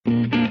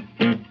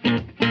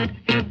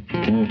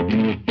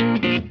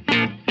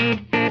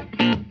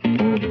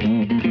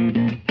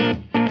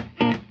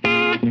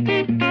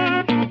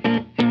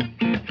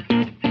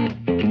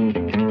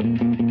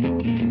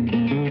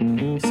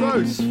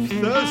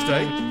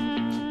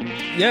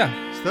Yeah,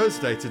 It's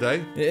Thursday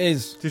today. it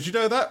is. Did you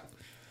know that?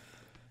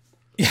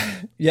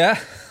 Yeah.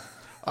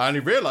 I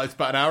only realised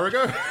about an hour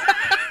ago.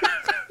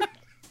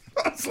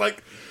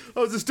 I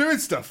was just doing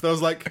stuff. I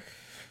was like,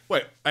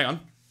 wait, hang on.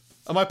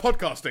 Am I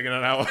podcasting in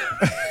an hour?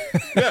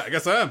 Yeah, I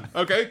guess I am.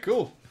 Okay,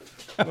 cool.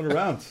 Run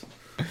around.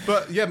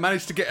 But yeah,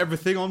 managed to get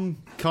everything on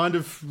kind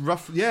of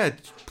rough. Yeah,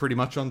 pretty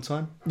much on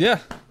time. Yeah.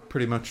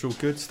 Pretty much all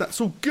good. So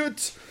that's all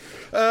good.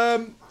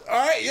 All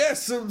right,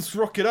 yes, so let's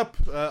rock it up.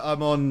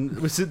 I'm on.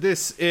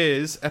 This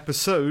is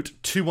episode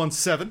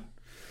 217.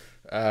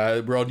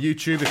 We're on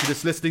YouTube. If you're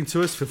just listening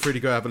to us, feel free to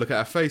go have a look at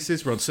our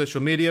faces. We're on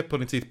social media,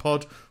 Pulling Teeth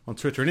Pod on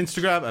Twitter and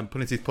Instagram, and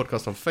Pulling Teeth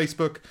Podcast on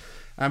Facebook.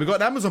 And we've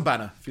got an Amazon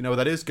banner. If you know what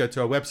that is, go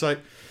to our website,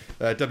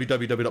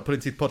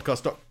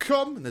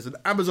 www.pullingteethpodcast.com, and there's an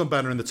Amazon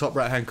banner in the top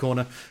right-hand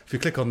corner. If you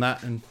click on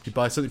that and you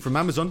buy something from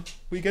Amazon,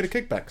 we get a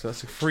kickback. So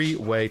that's a free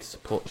way to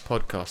support the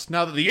podcast.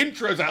 Now that the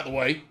intro's out of the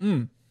way,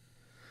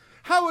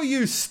 how are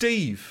you,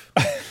 Steve?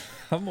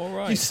 I'm all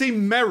right. You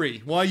seem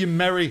merry. Why are you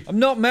merry? I'm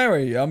not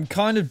merry. I'm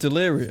kind of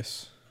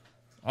delirious.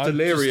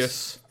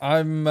 Delirious.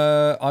 I'm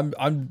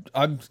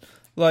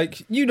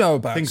like, you know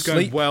about Things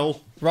sleep, going well.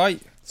 right?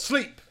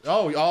 Sleep.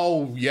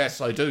 Oh,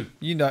 yes, I do.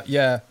 You know,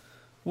 yeah.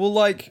 Well,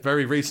 like,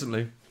 Very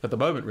recently, at the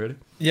moment, really.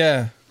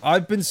 yeah.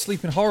 I've been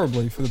sleeping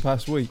horribly for the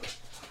past week.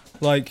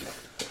 Like,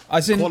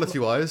 as in,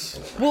 Quality-wise.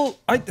 well,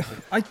 I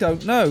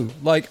don't know.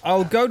 Like,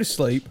 I'll go to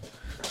sleep,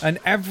 and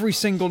every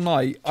single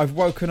night I've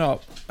woken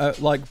up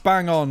at like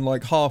bang on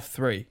like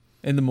 3:30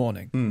 in the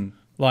morning.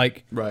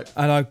 Like, Right.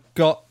 and I've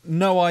got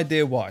no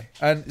idea why.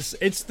 And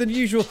it's the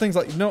usual things.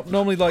 Like,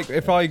 normally, like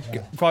if I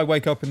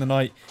wake up in the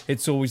night,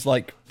 it's always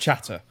like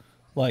chatter.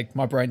 Like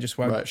my brain just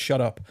won't Right. shut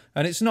up,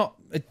 and it's not.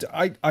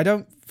 I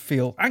don't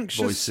feel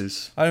anxious.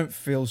 Voices. I don't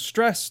feel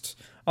stressed.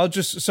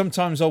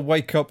 Sometimes I'll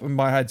wake up and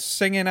my head's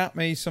singing at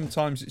me.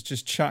 Sometimes it's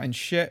just chatting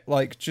shit.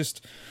 Like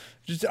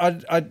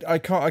I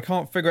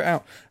can't figure it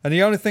out. And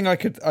the only thing I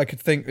could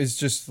think is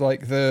just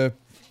like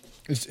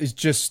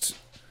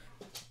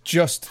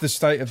just the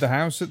state of the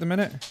house at the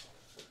minute.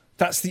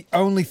 That's the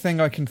only thing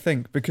I can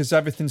think, because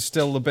everything's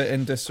still a bit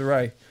in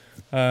disarray.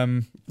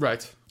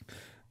 Right.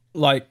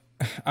 Like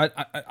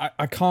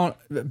I can't.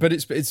 But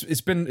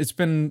it's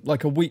been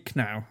like a week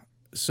now.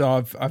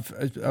 So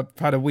I've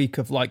had a week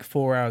of like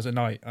 4 hours a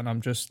night, and I'm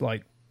just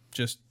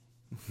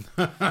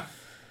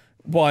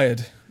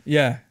wired.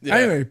 Yeah.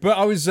 Anyway, but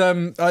I was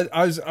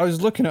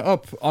looking it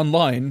up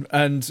online,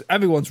 and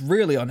everyone's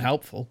really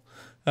unhelpful.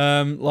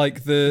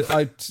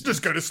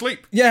 Just go to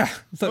sleep. Yeah.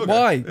 It's like, Okay,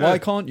 why? yeah. Why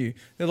can't you?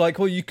 They're like,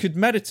 well, you could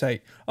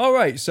meditate. All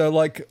right, so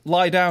like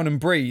lie down and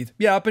breathe.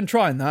 Yeah, I've been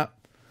trying that.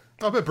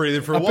 I've been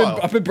breathing for a while.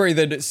 I've been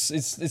breathing.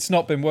 It's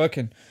not been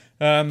working.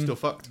 Still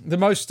fucked. The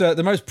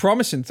most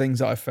promising things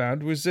that I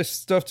found was this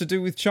stuff to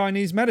do with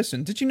Chinese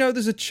medicine. Did you know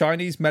there's a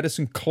Chinese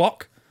medicine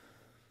clock?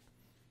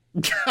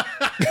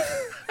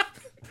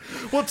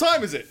 What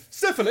time is it?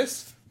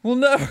 Syphilis? Well,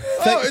 no.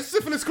 It's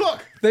syphilis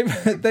clock.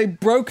 They've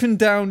broken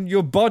down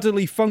your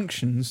bodily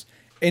functions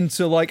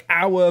into like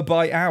hour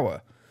by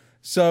hour.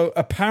 So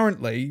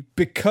apparently,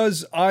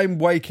 because I'm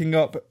waking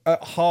up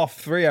at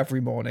 3:30 every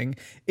morning,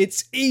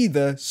 it's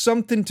either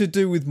something to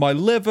do with my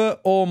liver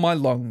or my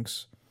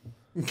lungs.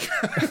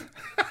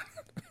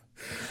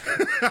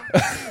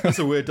 That's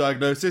a weird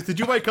diagnosis. Did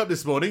you wake up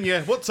this morning?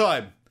 Yeah. What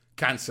time?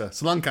 Cancer.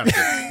 It's lung cancer.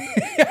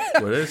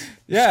 That's what it is.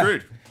 You're Yeah.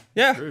 screwed.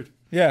 Yeah. Screwed.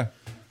 Yeah.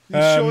 You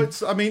sure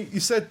it's... I mean, you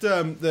said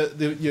that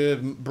your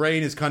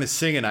brain is kind of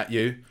singing at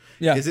you.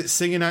 Yeah. Is it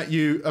singing at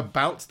you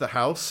about the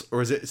house,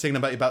 or is it singing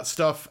about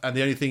stuff, and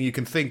the only thing you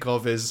can think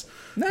of is...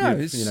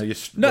 No,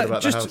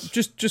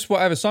 just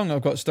whatever song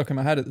I've got stuck in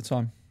my head at the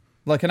time.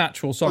 Like an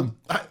actual song.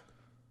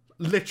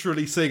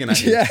 Literally singing at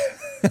you. Yeah.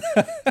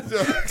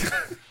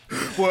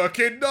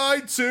 Working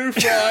 9 to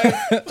 5.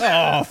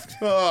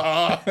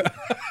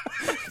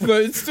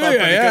 But it's 3 better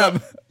get a.m.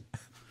 up.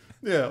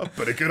 Yeah, I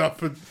better get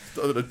up and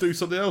do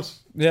something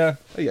else. Yeah.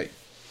 Hey.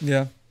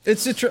 Yeah.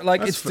 It's it's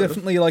fair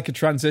definitely like a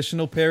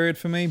transitional period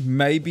for me.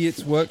 Maybe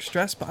it's work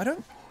stress, but I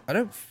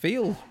don't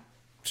feel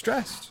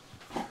stressed.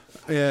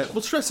 Yeah,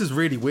 well, stress is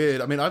really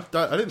weird. I mean, I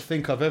don't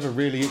think I've ever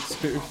really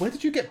experienced... Where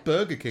did you get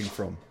Burger King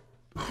from?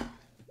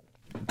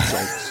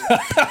 Dogs.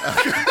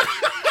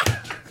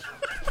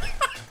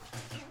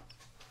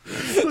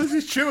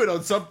 He's chewing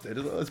on something.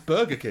 It's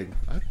Burger King.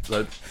 I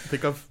don't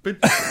think I've been...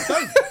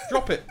 No,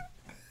 drop it.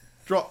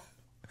 Drop.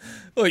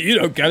 Oh, you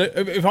don't get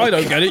it. If I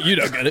don't get it, you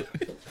don't get it.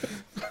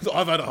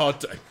 I've had a hard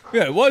day.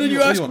 Yeah, why did you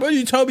What do ask? you want? Why did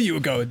you tell me you were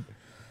going?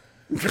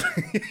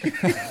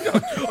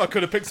 I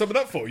could have picked something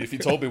up for you if you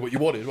told me what you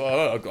wanted.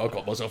 Well, I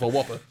got myself a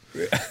Whopper.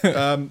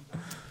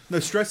 No,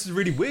 stress is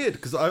really weird,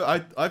 because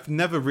I've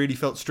never really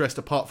felt stressed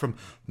apart from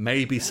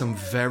maybe some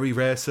very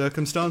rare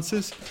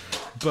circumstances.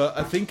 But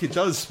I think it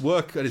does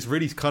work, and it's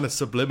really kind of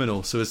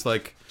subliminal. So it's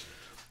like,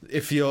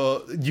 if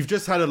you've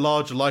just had a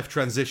large life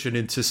transition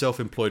into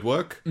self-employed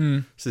work.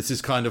 So this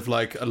is kind of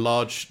like a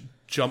large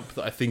jump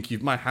that I think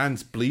my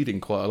hand's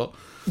bleeding quite a lot.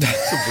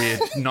 It's a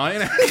weird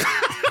night.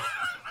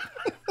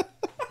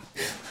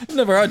 I've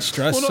never had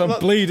stress. Well, I'm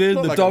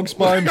bleeding. The like dog's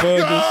buying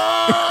burgers.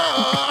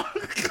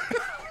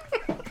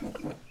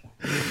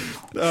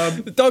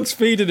 The dog's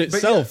feeding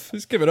itself.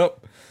 Just give it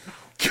up.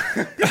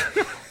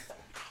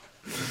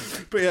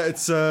 But yeah,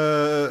 it's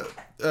so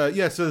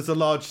there's a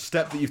large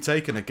step that you've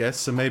taken, I guess.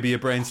 So maybe your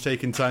brain's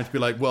taking time to be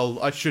like, well,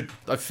 I've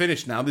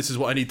finished now. This is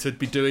what I need to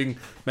be doing.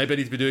 Maybe I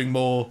need to be doing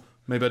more.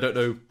 Maybe I don't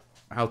know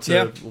how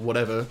to,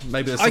 whatever.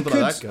 Maybe there's something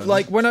like that going on.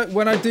 Like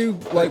when I do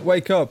like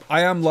wake up,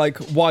 I am like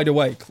wide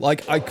awake.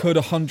 Like I could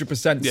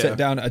 100% sit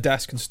down at a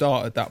desk and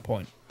start at that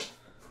point.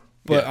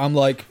 But I'm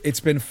like,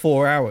 it's been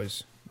 4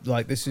 hours.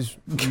 Like this is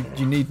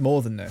you need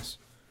more than this.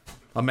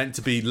 I'm meant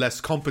to be less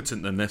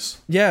competent than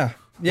this. Yeah.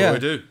 What do I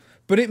do?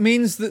 But it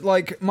means that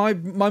like my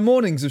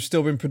mornings have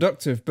still been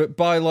productive, but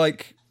by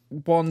like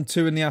 1,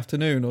 2 in the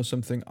afternoon or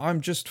something,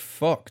 I'm just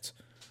fucked.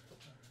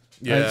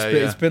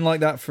 It's been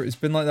like that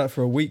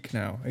for a week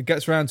now. It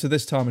gets around to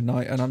this time of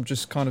night, and I'm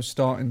just kind of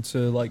starting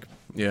to like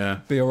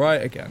be all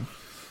right again.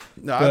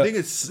 No, but I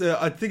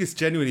think it's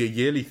genuinely a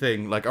yearly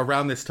thing. Like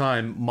around this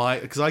time,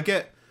 because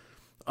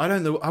I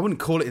don't know, I wouldn't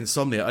call it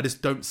insomnia. I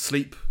just don't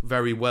sleep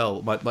very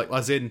well.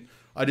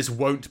 I just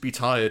won't be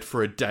tired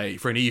for a day,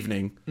 for an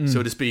evening. So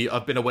it'll just be,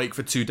 I've been awake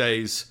for 2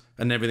 days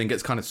and everything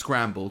gets kind of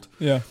scrambled.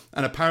 Yeah.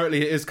 And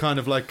apparently it is kind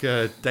of like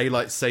a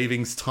daylight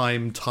savings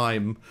time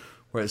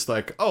where it's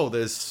like, oh,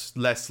 there's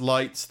less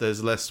lights,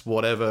 there's less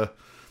whatever.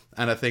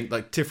 And I think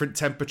like different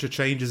temperature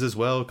changes as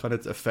well kind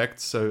of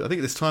affects. So I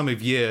think this time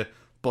of year,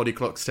 body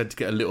clocks tend to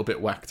get a little bit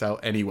whacked out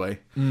anyway.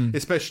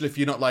 Especially if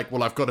you're not like,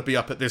 well, I've got to be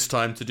up at this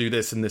time to do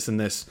this and this and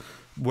this.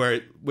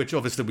 Which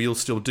obviously we all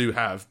still do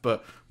have,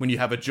 but when you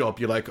have a job,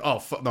 you're like, oh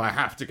fuck, no, I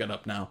have to get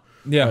up now.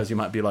 Yeah. Whereas you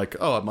might be like,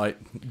 oh, I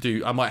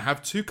might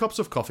have 2 cups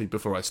of coffee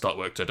before I start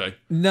work today.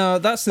 No,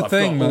 that's the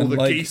thing, I've got man. all the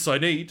like, geese I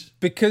need.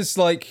 Because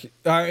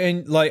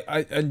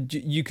and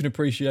you can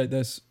appreciate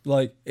this.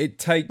 Like it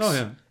takes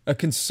a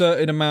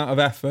concerted amount of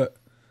effort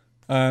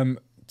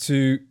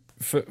to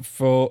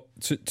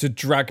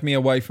drag me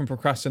away from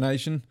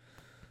procrastination.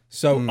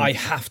 So I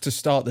have to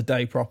start the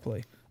day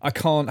properly. I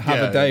can't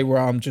have a day where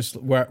I'm just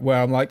where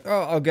I'm like,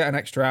 oh, I'll get an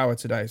extra hour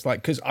today. It's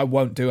like, because I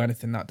won't do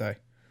anything that day.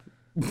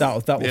 That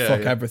will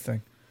fuck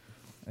everything.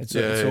 It's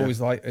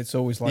always like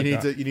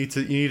that. You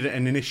need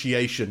an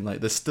initiation. Like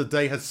the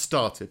day has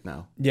started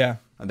now. Yeah.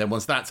 And then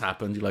once that's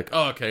happened, you're like,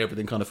 oh, okay,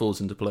 everything kind of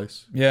falls into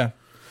place. Yeah.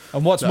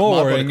 And what's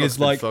more worrying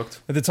is like at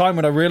the time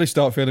when I really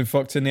start feeling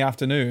fucked in the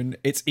afternoon,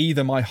 it's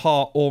either my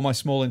heart or my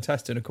small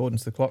intestine according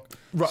to the clock.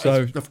 Right.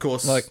 So, of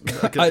course, like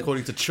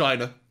according to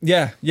China.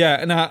 Yeah,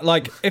 and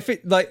if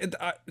it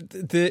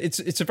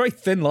it's a very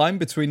thin line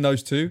between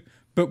those two,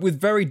 but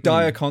with very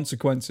dire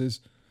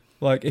consequences.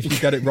 Like if you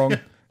get it wrong.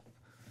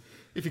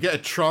 If you get a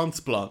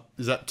transplant,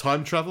 is that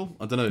time travel?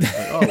 I don't know.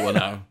 Like, oh well,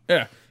 now.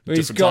 Yeah, but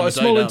he's got a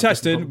small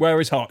intestine where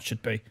his heart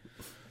should be.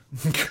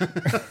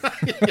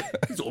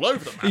 He's all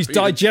over the map. He's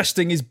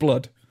digesting his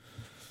blood.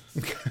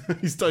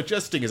 He's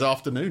digesting his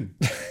afternoon.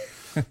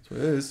 That's what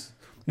it is.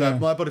 No,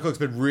 my body clock's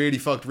been really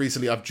fucked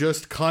recently. I've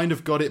just kind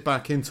of got it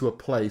back into a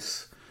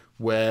place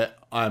where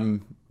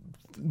I'm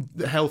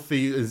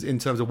healthy in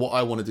terms of what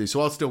I want to do.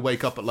 So I'll still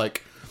wake up at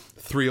like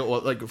 3 or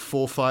like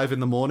 4 or 5 in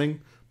the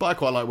morning. But I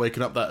quite like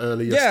waking up that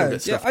early.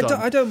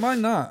 I don't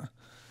mind that.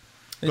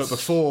 But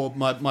before,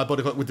 my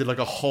body clock, we did like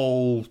a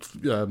whole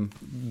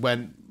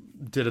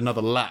did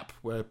another lap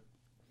where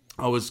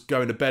I was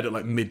going to bed at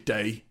like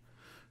midday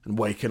and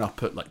waking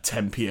up at like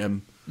 10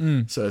 p.m.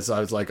 So I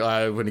was like,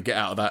 I want to get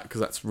out of that because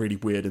that's really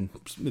weird, and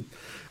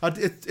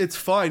it's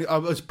fine. I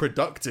was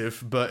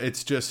productive, but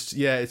it just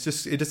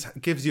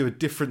gives you a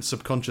different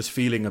subconscious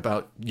feeling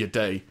about your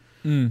day.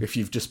 If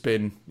you've just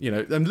been,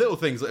 them little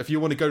things, like if you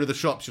want to go to the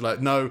shops, you're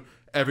like, no,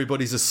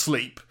 everybody's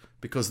asleep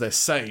because they're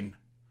sane.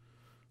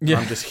 Yeah.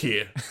 I'm just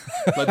here.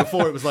 Like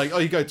before it was like, oh,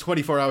 you go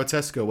 24-hour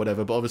Tesco or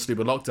whatever, but obviously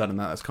with lockdown and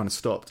that's kind of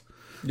stopped.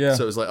 Yeah.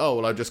 So it was like, oh,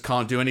 well, I just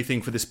can't do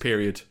anything for this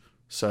period.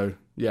 So,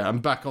 yeah, I'm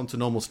back onto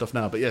normal stuff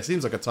now. But yeah, it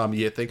seems like a time of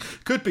year thing.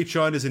 Could be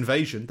China's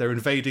invasion. They're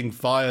invading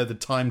via the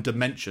time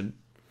dimension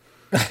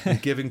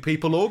and giving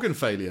people organ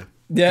failure.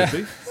 Yeah.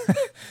 Could be.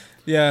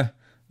 Yeah.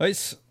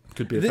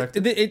 Could be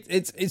effective.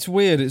 It's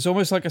weird. It's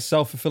almost like a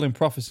self-fulfilling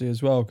prophecy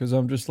as well, because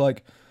I'm just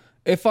like,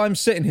 if I'm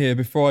sitting here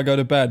before I go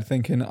to bed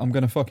thinking I'm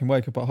going to fucking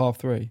wake up at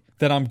 3:30,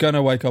 then I'm going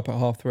to wake up at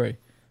 3:30.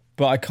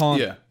 But I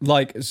can't,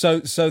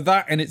 so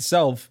that in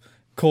itself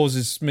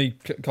causes me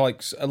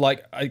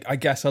I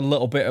guess a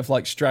little bit of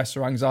like stress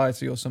or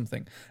anxiety or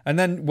something. And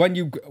then when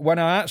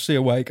I'm actually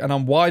awake and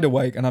I'm wide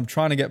awake and I'm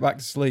trying to get back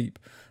to sleep,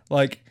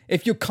 like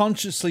if you're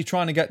consciously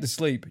trying to get to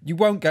sleep, you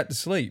won't get to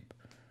sleep.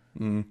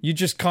 You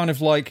just kind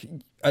of like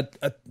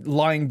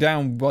lying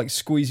down, like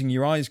squeezing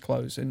your eyes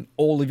closed, and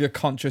all of your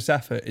conscious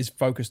effort is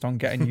focused on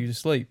getting you to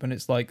sleep. And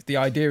it's like the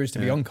idea is to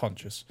be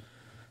unconscious.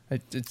 They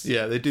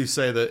do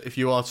say that if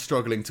you are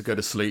struggling to go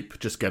to sleep,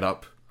 just get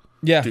up,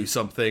 do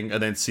something,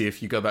 and then see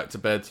if you go back to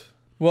bed.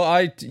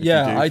 Well,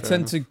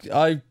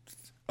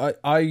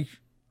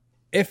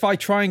 if I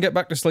try and get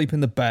back to sleep in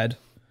the bed,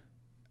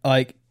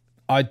 like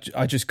I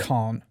just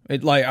can't.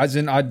 It like as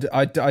in I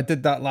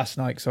did that last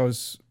night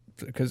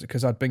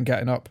because I'd been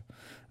getting up.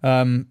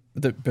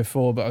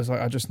 before, but I was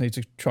like, I just need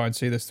to try and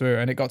see this through.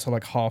 And it got to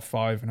like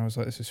 5:30, and I was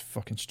like, this is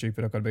fucking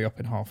stupid. I've got to be up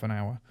in half an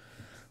hour.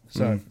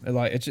 So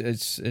like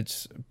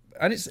it's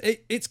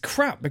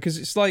crap because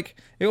it's like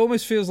it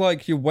almost feels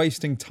like you're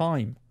wasting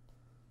time.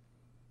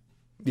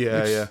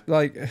 Yeah.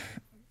 Like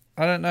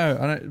I don't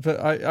know, but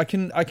I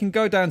can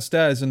go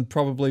downstairs and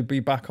probably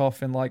be back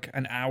off in like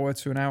an hour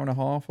to an hour and a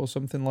half or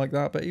something like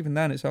that. But even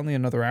then, it's only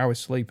another hour's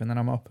sleep, and then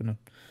I'm up and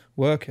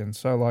working.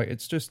 So like,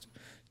 it's just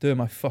doing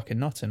my fucking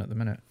nut in at the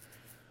minute.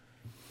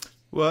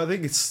 Well, I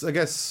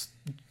guess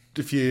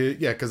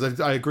because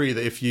I agree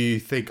that if you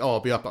think, oh, I'll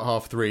be up at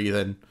 3:30,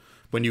 then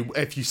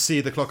if you see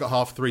the clock at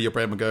 3:30, your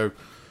brain will go,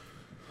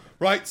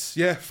 right,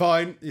 yeah,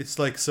 fine. It's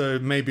like, so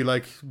maybe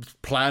like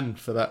plan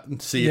for that and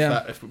see if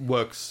that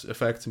works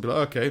effect and be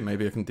like, okay,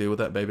 maybe I can deal with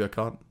that, maybe I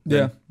can't.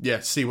 Then,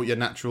 see what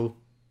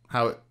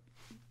how it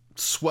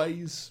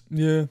sways.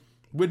 Yeah.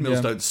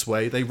 Windmills don't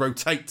sway, they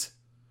rotate.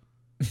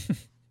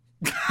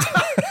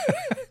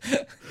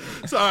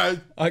 So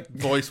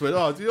voice went,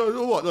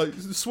 what, like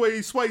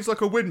sways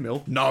like a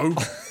windmill? No.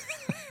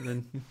 And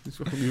then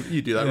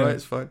you do that, right?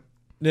 It's fine.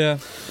 Yeah.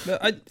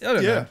 I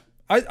don't know.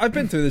 I've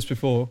been through this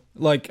before.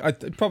 Like,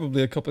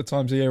 probably a couple of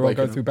times a year I'll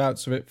go through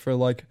bouts of it for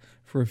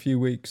a few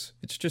weeks.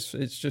 It's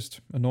just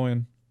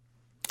annoying.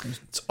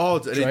 It's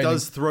odd, and it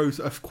does throw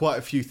quite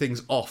a few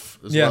things off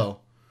as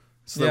well.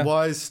 So then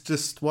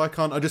why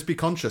can't I just be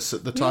conscious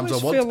at the times I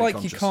want to be conscious? I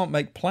feel like you can't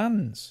make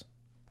plans.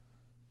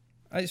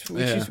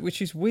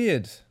 Which is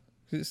weird.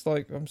 It's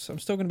like I'm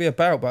still going to be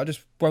about, but I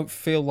just won't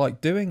feel like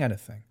doing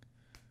anything.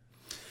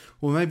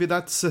 Well, maybe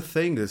that's the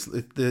thing.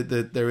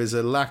 There is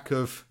a lack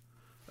of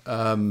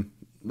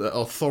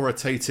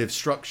authoritative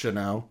structure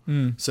now.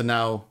 So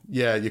now,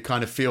 you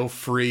kind of feel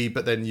free,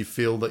 but then you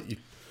feel that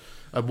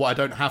I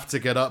don't have to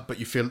get up, but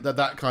you feel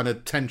that kind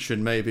of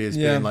tension maybe is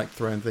being like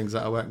throwing things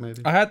out of whack.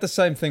 Maybe I had the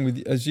same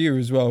thing as you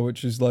as well,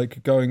 which is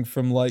like going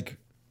from like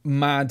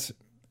mad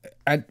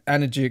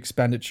energy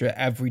expenditure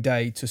every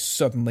day to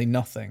suddenly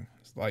nothing.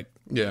 It's like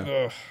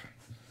ugh.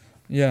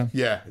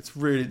 That's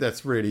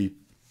really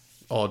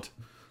odd.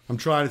 I'm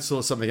trying to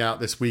sort something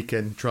out this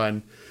weekend, try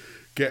and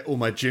get all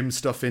my gym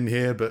stuff in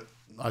here, but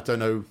I don't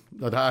know.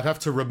 I'd have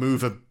to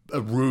remove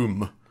a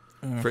room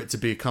for it to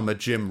become a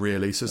gym,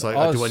 really. So it's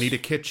like, do I need a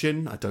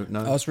kitchen? I don't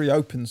know. Ours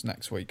reopens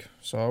next week,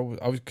 so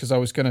I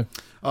was gonna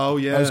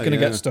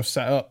get stuff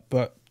set up,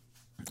 but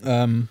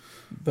I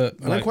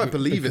don't quite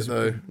believe it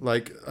though.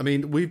 Like, I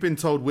mean, we've been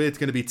told we're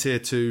going to be tier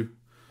 2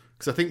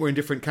 because I think we're in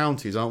different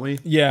counties, aren't we?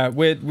 Yeah,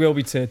 we'll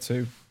be tier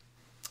 2.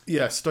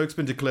 Yeah, Stoke's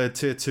been declared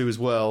tier 2 as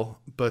well,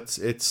 but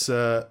it's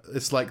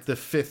like the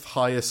 5th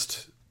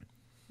highest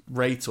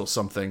rate or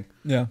something.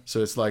 Yeah.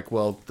 So it's like,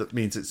 well, that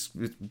means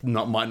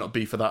might not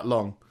be for that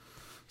long.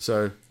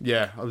 So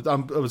yeah, I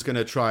was going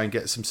to try and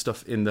get some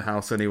stuff in the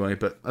house anyway,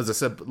 but as I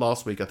said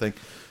last week, I think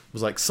it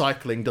was like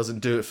cycling doesn't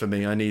do it for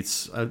me. I need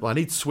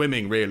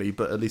swimming really,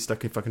 but at least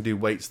if I can do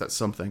weights, that's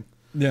something.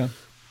 Yeah.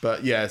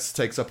 But yeah, it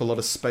takes up a lot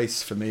of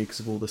space for me because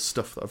of all the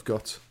stuff that I've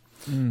got.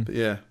 But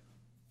yeah.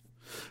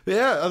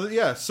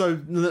 So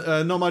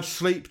not much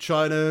sleep.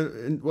 China.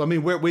 I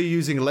mean, we're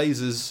using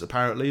lasers.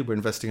 Apparently, we're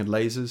investing in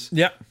lasers.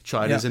 Yeah.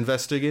 China's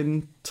investing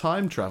in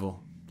time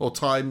travel or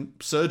time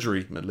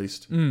surgery, at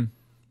least.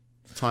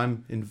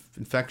 Time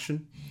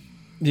infection.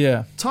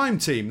 Yeah. Time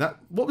Team.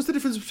 What was the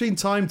difference between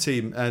Time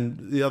Team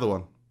and the other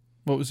one?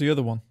 What was the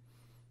other one?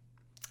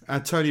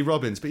 And Tony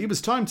Robbins, but he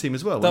was Time Team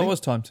as well. That was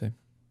Time Team.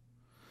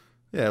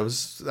 Yeah, it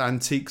was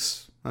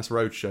Antiques. That's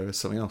Roadshow. It's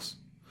something else.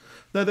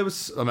 No,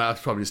 that's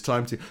probably his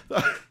Time Team.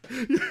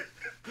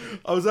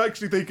 I was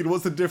actually thinking,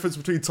 what's the difference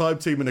between Time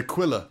Team and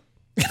Aquila?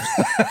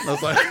 I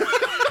was like,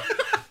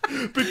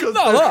 because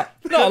not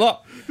a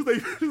lot.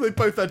 They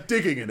both had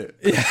digging in it.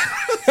 Yeah.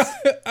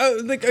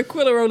 I think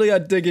Aquila only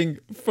had digging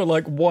for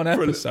like one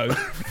episode.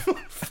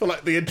 For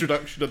like the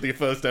introduction of the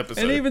first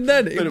episode. And even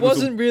then, it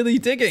wasn't really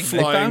digging. They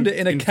found it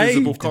in a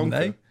cave, didn't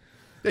they?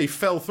 Yeah, he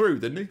fell through,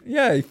 didn't he?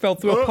 Yeah, he fell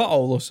through a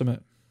pothole or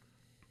something.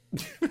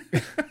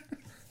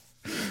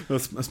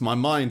 That's my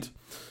mind.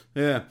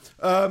 Yeah.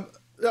 I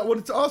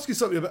wanted to ask you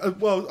something about.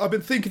 Well, I've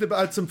been thinking about,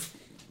 I had some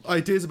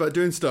ideas about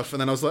doing stuff,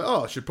 and then I was like,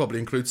 I should probably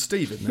include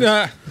Steve in this.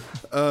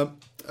 Yeah.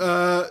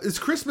 It's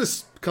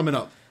Christmas coming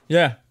up.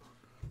 Yeah.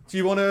 Do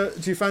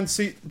you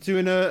fancy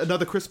doing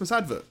another Christmas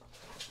advert?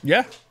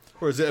 Yeah.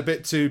 Or is it a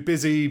bit too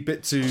busy,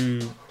 bit too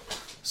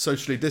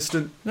socially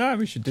distant? No,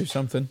 we should do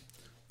something.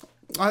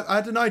 I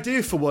had an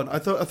idea for one. I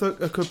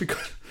thought it could be.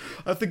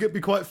 I think it'd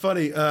be quite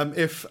funny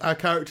if our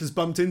characters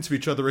bumped into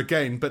each other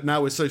again, but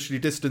now we're socially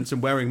distanced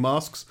and wearing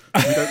masks,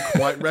 and we don't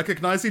quite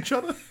recognise each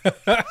other.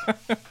 They're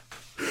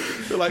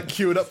like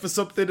queuing up for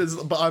something,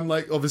 but I'm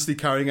like obviously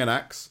carrying an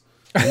axe,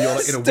 and you're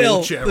like in a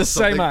wheelchair or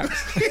something. Same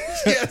axe.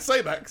 Yeah,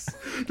 same axe,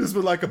 just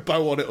with like a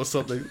bow on it or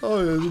something.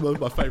 Oh, yeah,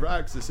 my favourite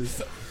axe. This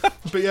is.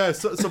 But yeah,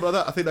 something like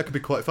that. I think that could be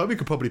quite fun. We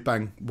could probably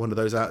bang one of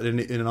those out in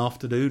an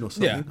afternoon or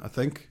something. Yeah. I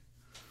think.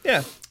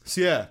 Yeah.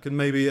 So yeah,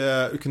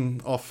 we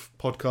can off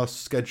podcast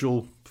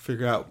schedule,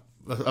 figure out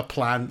a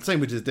plan. Same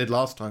we just did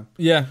last time.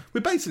 Yeah.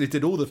 We basically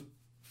did all the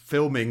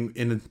filming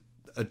in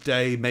a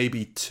day,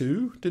 maybe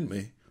two, didn't we?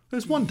 It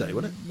was one day,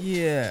 wasn't it?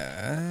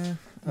 Yeah.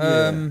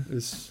 It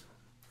was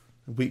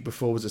a week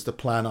before. Was just the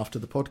plan after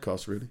the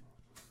podcast, really?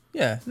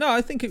 Yeah. No,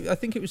 I think it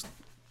was.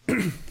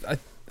 I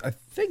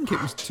think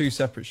it was two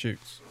separate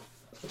shoots.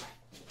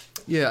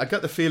 Yeah, I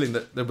got the feeling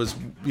that there was.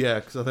 Yeah,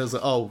 because I was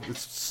like, oh,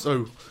 it's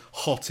so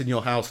hot in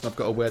your house, and I've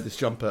got to wear this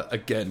jumper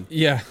again.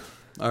 Yeah.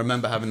 I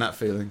remember having that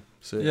feeling.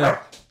 So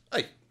Yeah.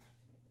 Hey.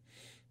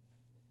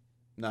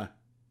 No.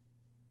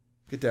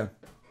 Get down.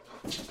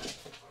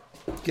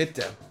 Get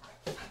down.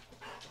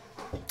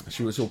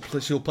 She was all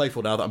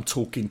playful now that I'm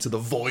talking to the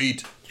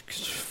void.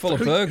 Full of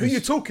Who burgers. are you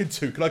talking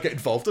to? Can I get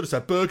involved? I just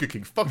had Burger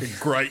King. Fucking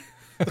great.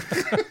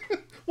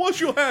 Why's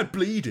your hand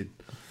bleeding?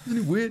 Isn't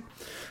it weird?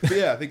 But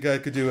yeah, I think I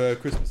could do a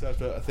Christmas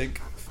advert. I think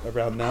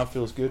around now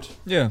feels good.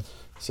 Yeah.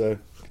 So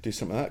could do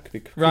something like that.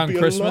 Could Around be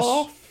Christmas. A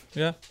laugh.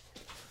 Yeah.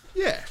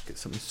 Yeah, get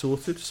something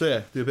sorted. So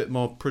yeah, do a bit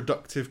more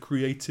productive,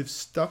 creative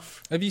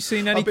stuff. Have you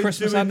seen any I've been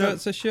Christmas doing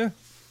adverts this year?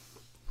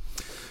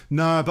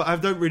 No, but I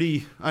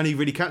only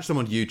really catch them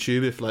on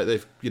YouTube if like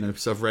they've,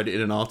 so I've read it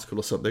in an article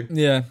or something.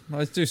 Yeah,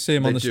 I do see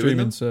them on They the doing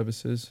streaming them?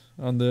 services,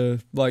 on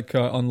the on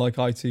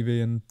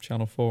ITV and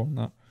Channel 4 and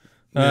that.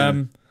 Yeah.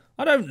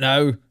 I don't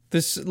know.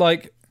 This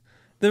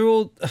they're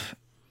all.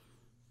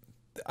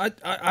 I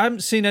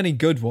haven't seen any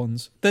good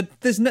ones.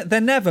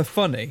 They're never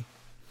funny.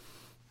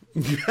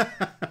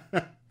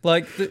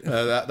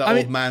 That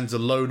old man's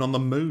alone on the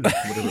moon,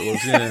 whatever it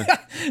was. Yeah,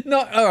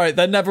 Not all right.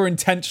 They're never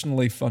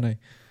intentionally funny.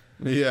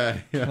 yeah.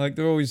 Like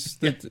they're always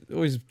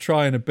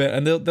trying a bit,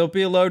 and there'll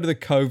be a load of the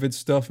COVID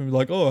stuff, and be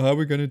like, oh, how are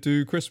we going to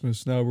do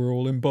Christmas now? We're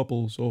all in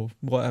bubbles or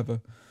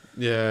whatever.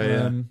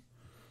 Yeah.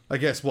 I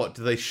guess do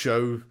they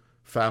show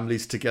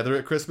families together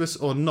at Christmas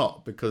or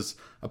not? Because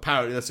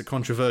apparently that's a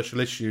controversial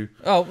issue.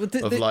 Oh,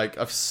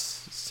 I've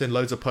seen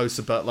loads of posts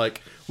about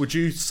would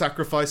you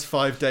sacrifice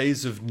 5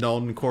 days of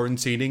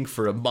non-quarantining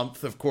for a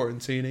month of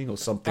quarantining or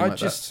something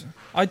that?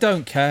 I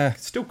don't care.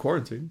 It's still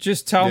quarantine.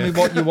 Just tell me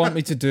what you want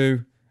me to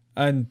do,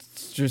 and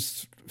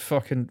just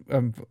fucking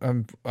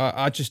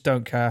I just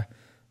don't care.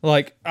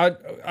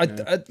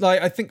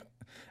 I think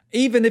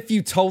even if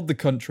you told the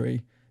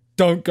country,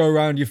 don't go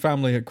around your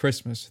family at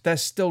Christmas, they're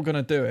still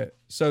gonna do it.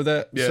 So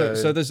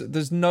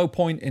there's no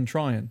point in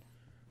trying.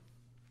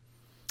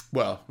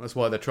 Well, that's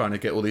why they're trying to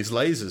get all these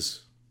lasers.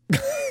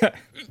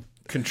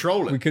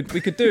 Control it. We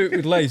could do it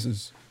with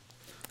lasers.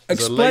 There's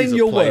a Explain laser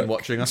your plane work.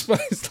 watching us.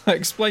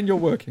 Explain your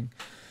working.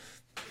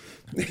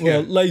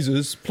 Well,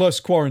 lasers plus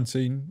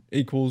quarantine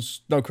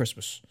equals no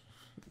Christmas.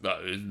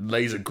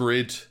 Laser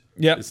grid.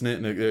 Yeah.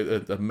 Isn't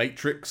it? A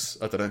matrix.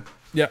 I don't know.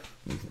 Yeah.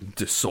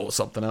 Just sort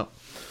something out.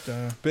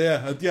 But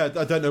yeah,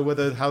 I don't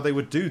know how they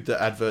would do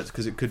the adverts,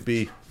 because it could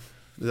be.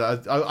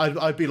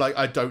 I'd be like,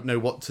 I don't know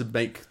what to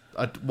make.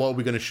 What are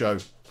we going to show?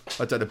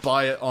 I don't know.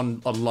 Buy it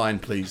online,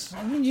 please.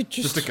 I mean,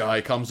 Just a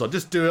guy comes on.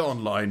 Just do it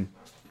online.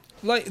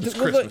 It's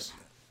Christmas.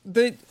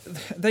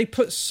 They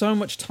put so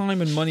much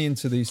time and money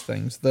into these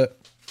things that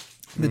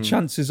the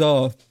chances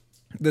are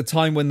the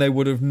time when they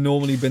would have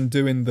normally been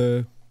doing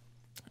the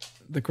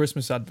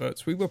Christmas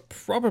adverts, we were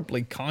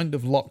probably kind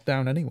of locked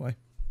down anyway.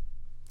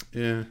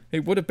 Yeah.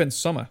 It would have been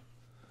summer.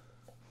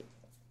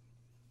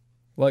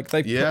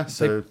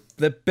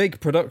 They're big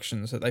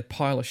productions that they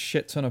pile a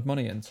shit ton of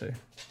money into.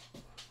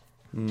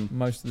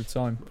 Most of the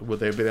time. Would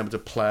they have been able to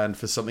plan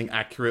for something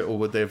accurate, or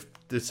would they have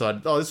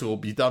decided, this will all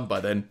be done by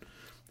then?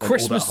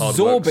 Christmas all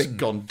that hard work's zorbing.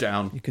 Gone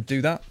down. You could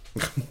do that.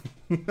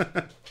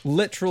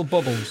 Literal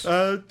bubbles.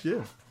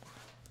 Yeah.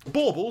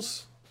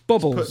 Baubles.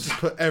 Bubbles. Just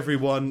put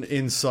everyone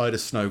inside a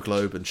snow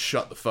globe and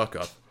shut the fuck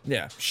up.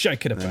 Yeah,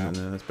 shake it about.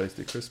 And that's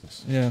basically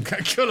Christmas. Yeah.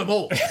 Kill them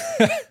all.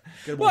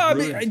 Well, I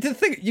mean, the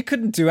thing, you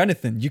couldn't do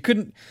anything. You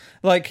couldn't,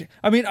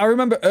 I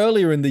remember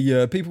earlier in the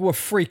year, people were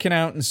freaking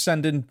out and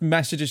sending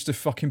messages to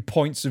fucking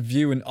Points of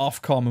View and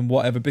Ofcom and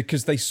whatever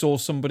because they saw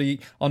somebody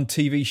on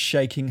TV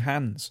shaking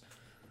hands.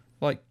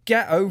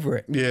 Get over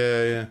it.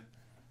 Yeah.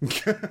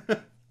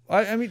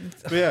 I mean...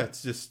 But yeah,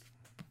 it's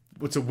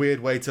a weird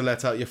way to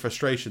let out your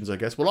frustrations, I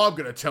guess. Well, I'm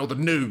going to tell the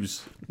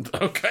news.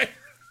 Okay.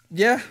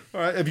 Yeah.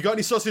 All right, have you got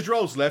any sausage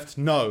rolls left?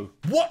 No.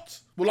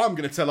 What? Well, I'm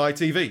going to tell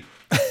ITV.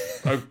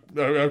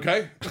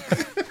 Okay.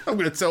 I'm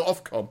going to tell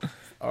Ofcom.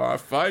 All right,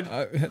 fine.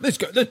 This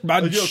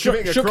man You're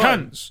committing a shook crime.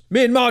 hands.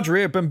 Me and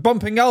Marjorie have been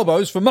bumping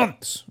elbows for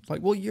months.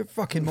 Well, you're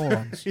fucking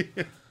morons.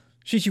 Yeah.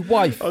 She's your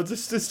wife. Oh,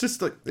 it's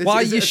just like... Why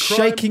are you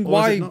shaking...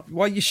 Why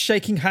Why are you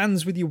shaking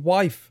hands with your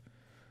wife?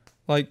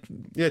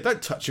 Yeah,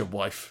 don't touch your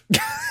wife.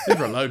 Leave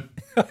her alone.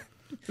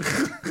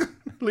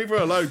 Leave her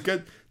alone.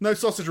 No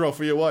sausage roll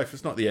for your wife.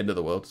 It's not the end of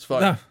the world. It's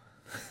fine.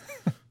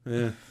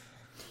 No.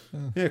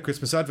 Yeah,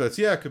 Christmas adverts.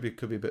 Yeah, could be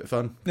a bit of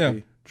fun. Yeah.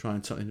 Maybe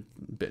trying something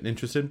a bit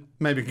interesting.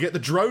 Maybe we can get the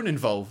drone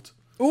involved.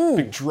 Ooh.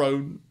 Big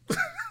drone.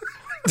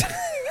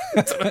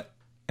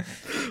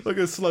 Like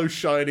a slow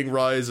shining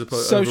rise.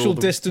 Social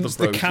distance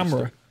the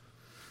camera.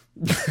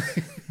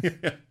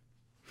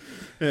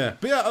 Yeah.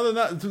 But yeah,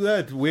 other than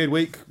that, weird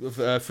week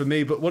for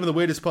me. But one of the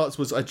weirdest parts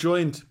was I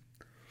joined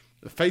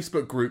a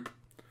Facebook group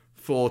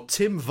for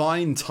Tim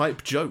Vine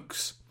type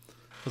jokes.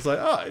 was like,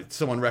 oh,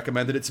 someone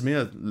recommended it to me.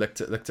 I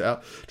licked it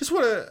out. Just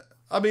want to.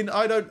 I mean,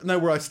 I don't know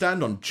where I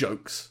stand on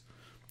jokes.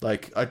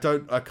 Like, I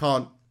don't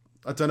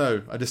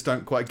know. I just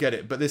don't quite get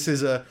it. But this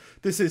is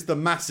the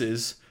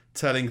masses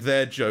telling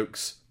their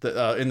jokes that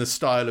are in the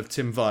style of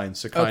Tim Vine.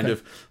 So kind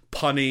of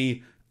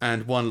punny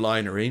and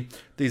one-linery.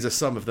 These are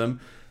some of them.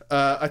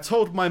 I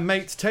told my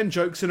mate 10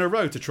 jokes in a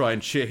row to try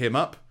and cheer him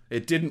up.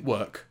 It didn't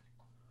work.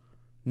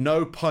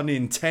 No pun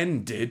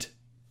intended.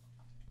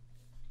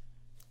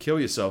 Kill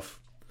yourself.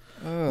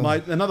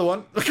 Another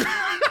one.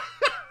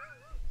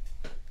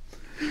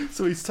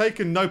 So he's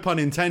taken no pun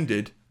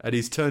intended and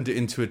he's turned it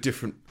into a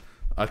different.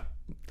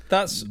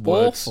 That's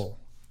words. Awful.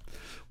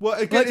 Well,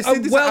 again,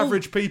 it's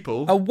average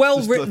people. A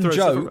well-written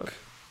joke.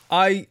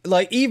 I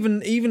like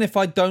even if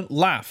I don't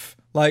laugh,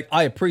 like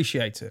I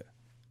appreciate it.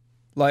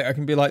 Like I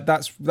can be like,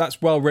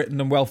 that's well written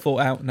and well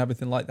thought out and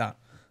everything like that.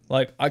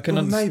 Like I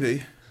can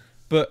maybe,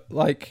 but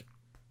like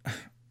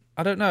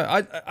I don't know.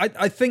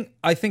 I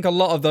think a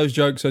lot of those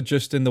jokes are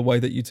just in the way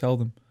that you tell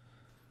them.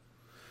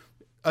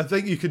 I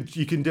think you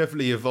can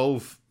definitely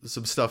evolve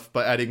some stuff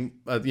by adding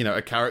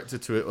a character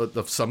to it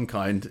of some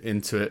kind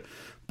into it.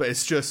 But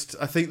it's just,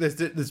 I think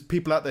there's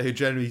people out there who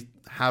generally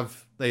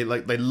they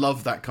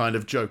love that kind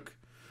of joke,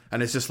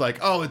 and it's just like,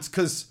 oh, it's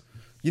because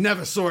you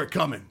never saw it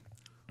coming,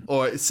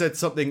 or it said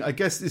something. I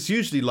guess it's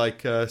usually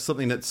like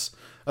something that's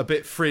a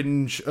bit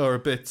fringe or a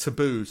bit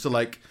taboo. So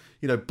like,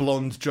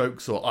 blonde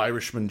jokes or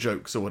Irishman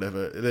jokes or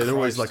whatever. They're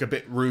always like a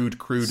bit rude,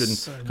 crude, and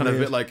so kind of a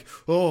bit like,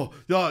 oh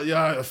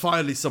yeah,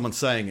 finally someone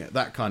saying it,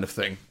 that kind of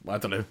thing. I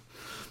don't know.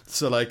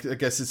 So, like, I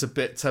guess it's a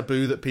bit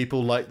taboo that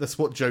people like. That's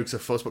what jokes are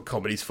for. That's what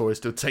comedy's for, is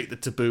to take the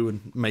taboo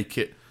and make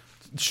it,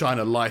 shine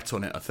a light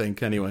on it, I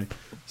think, anyway.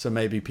 So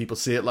maybe people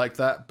see it like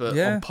that. But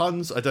on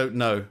puns, I don't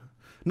know.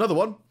 Another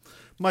one.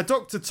 My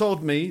doctor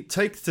told me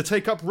to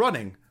take up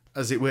running,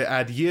 as it will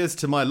add years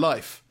to my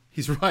life.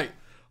 He's right.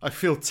 I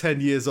feel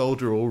 10 years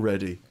older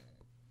already.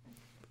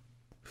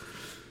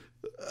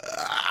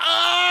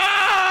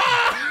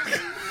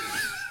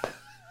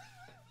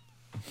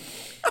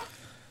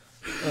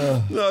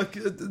 Look,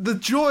 the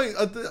joy.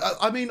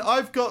 I mean,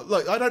 I've got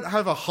I don't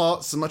have a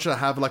heart so much as I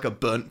have like a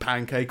burnt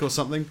pancake or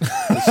something.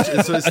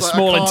 It's a like,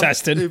 small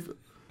intestine.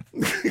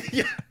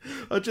 Yeah,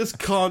 I just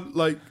can't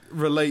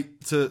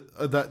relate to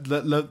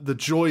the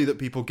joy that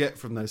people get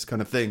from those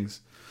kind of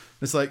things.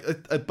 It's like,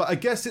 but I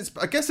guess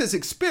it's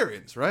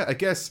experience, right? I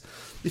guess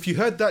if you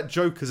heard that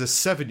joke as a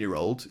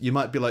 7-year-old, you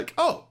might be like,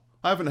 oh,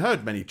 I haven't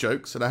heard many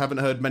jokes, and I haven't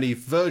heard many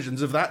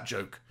versions of that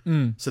joke.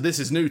 So this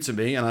is new to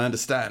me, and I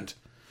understand.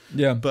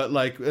 Yeah. But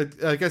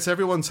I guess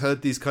everyone's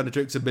heard these kind of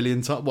jokes a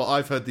million times. Well,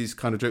 I've heard these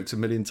kind of jokes a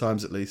million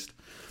times at least.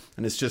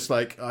 And it's just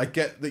like, I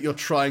get that you're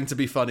trying to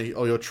be funny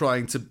or you're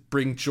trying to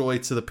bring joy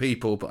to the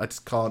people, but I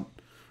just can't.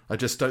 I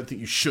just don't think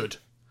you should.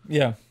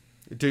 Yeah.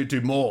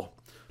 Do more.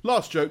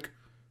 Last joke.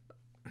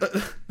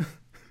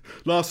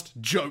 Lost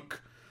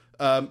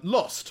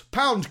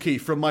pound key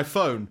from my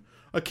phone.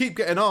 I keep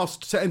getting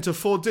asked to enter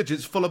 4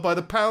 digits followed by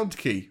the pound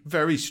key.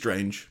 Very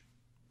strange.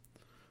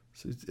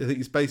 So I think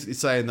he's basically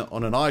saying that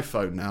on an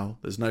iPhone now,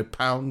 there's no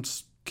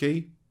pound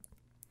key.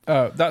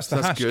 Oh, that's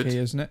the hash key,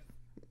 isn't it?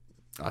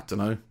 I don't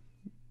know.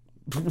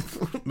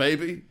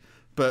 Maybe.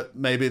 But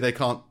maybe they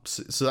can't.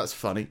 So that's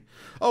funny.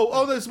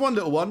 Oh, there's one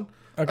little one.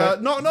 Okay.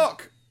 Knock,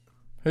 knock.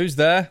 Who's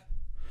there?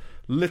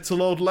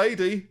 Little old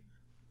lady.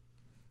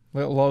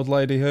 Little old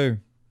lady who?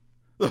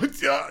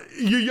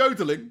 You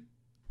yodeling.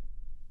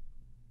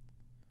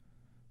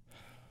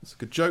 That's a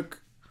good joke.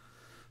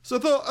 So I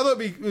thought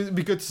it'd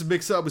be good to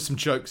mix it up with some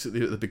jokes at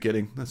the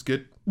beginning. That's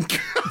good.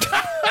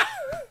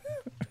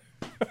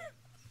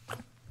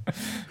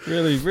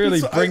 Really bring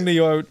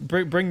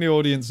the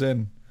audience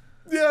in.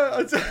 Yeah,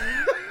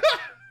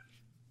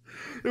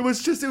 it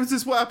was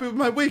just what happened with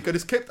my week. I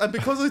just kept, and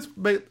because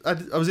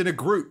I was in a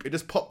group, it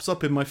just pops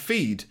up in my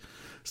feed.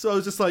 So I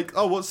was just like,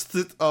 oh, what's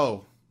the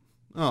oh.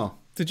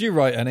 Did you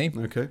write any?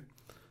 Okay.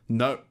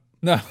 No.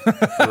 No,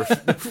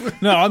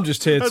 I'm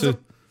just here to.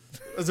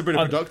 That's a pretty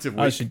productive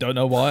week. I actually don't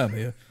know why I'm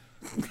here.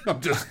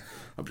 I'm just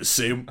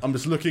seeing. I'm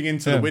just looking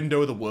into the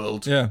window of the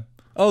world. Yeah.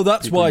 Oh,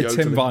 that's People why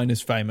yodeling. Tim Vine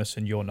is famous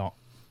and you're not.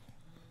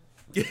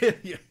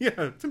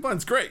 Yeah. Tim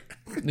Vine's great.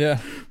 Yeah.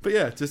 But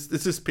yeah, it's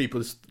just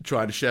people just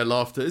trying to share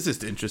laughter. It's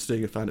just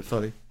interesting. I found it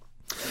funny.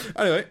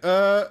 Anyway,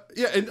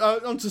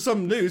 on to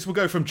some news. We'll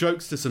go from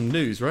jokes to some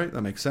news, right?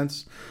 That makes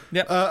sense.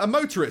 Yeah. A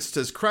motorist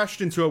has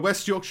crashed into a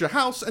West Yorkshire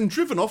house and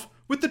driven off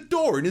with the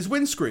door in his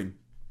windscreen.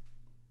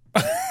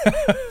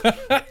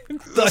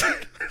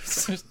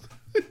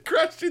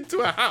 Crashed into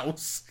a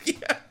house. Yeah.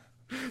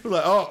 I was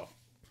like, oh,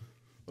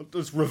 I'll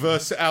just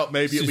reverse it out.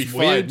 Maybe it'll be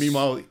fine.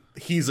 Meanwhile,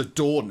 he's a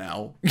door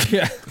now.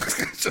 Yeah.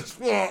 Just.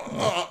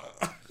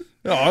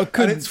 I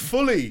couldn't. And it's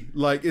fully.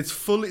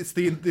 It's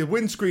the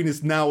windscreen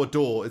is now a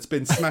door. It's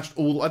been smashed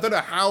all. I don't know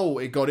how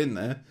it got in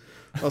there.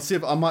 I'll see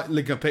if I might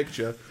link a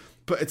picture.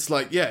 But it's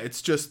like, yeah,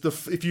 it's just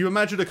if you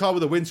imagine a car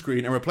with a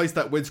windscreen and replace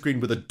that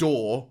windscreen with a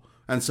door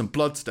and some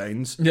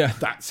bloodstains, Yeah.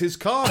 that's his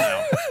car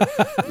now.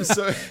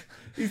 So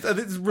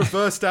it's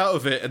reversed out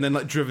of it and then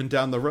like driven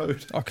down the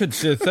road. I couldn't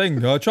see a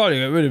thing. I tried to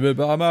get rid of it,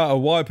 but I'm out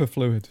of wiper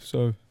fluid,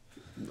 so...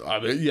 I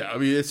mean,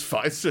 it's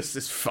fine.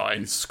 It's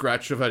fine.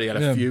 Scratch. I've only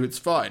had a few. It's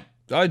fine.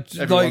 I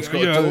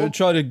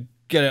tried to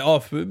get it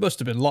off, but it must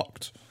have been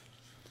locked.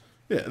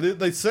 Yeah,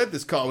 they said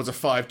this car was a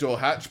 5-door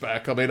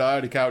hatchback. I mean, I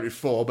only counted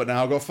 4, but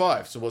now I've got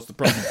 5. So what's the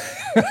problem?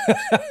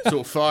 It's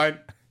all fine.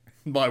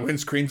 My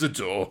windscreen's a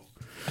door.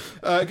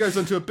 It goes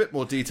into a bit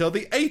more detail.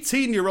 The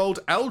 18-year-old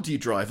Audi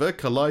driver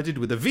collided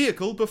with a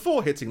vehicle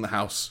before hitting the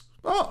house.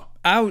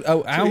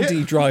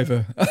 Audi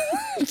driver.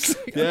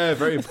 Yeah,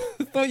 very.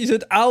 I thought you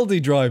said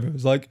Aldi driver. It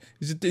was like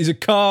he's a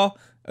car,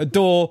 a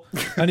door,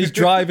 and he's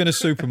driving a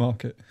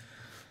supermarket.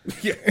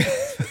 Yeah,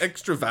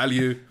 extra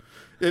value.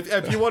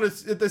 If you want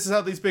to, this is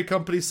how these big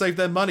companies save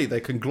their money.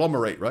 They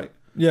conglomerate, right?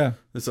 Yeah.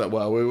 It's like,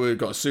 well, we've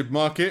got a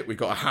supermarket, we've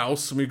got a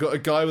house, and we've got a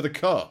guy with a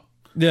car.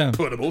 Yeah.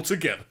 Put them all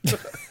together.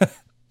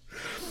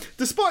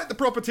 Despite the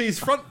property's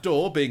front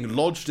door being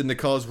lodged in the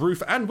car's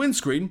roof and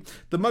windscreen,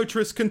 the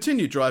motorist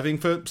continued driving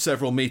for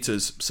several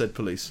metres, said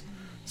police.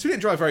 So he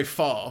didn't drive very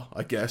far,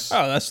 I guess.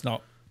 Oh, that's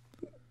not...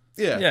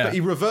 Yeah, but he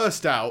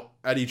reversed out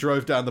and he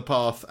drove down the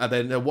path, and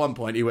then at one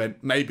point he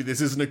went, maybe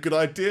this isn't a good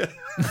idea.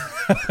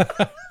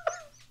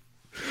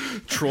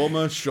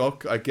 Trauma,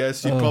 shock, I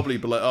guess. You'd probably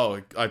be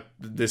like, I'm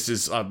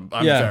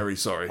very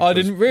sorry. I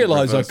didn't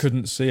realise I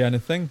couldn't see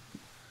anything.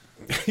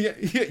 Yeah,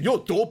 your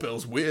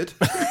doorbell's weird.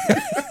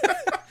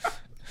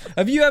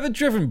 Have you ever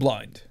driven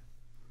blind?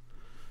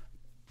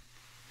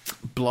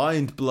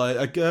 Blind.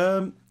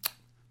 No,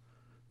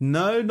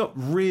 not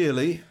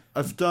really.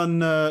 I've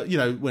done,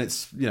 when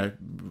it's,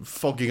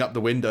 fogging up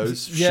the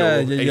windows. Ace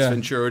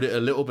Ventura'd it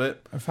a little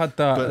bit. I've had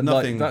that, but and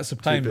nothing that's a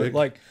pain.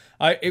 But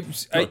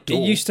it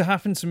used to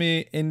happen to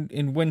me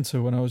in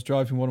winter when I was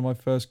driving one of my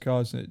first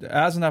cars. It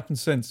hasn't happened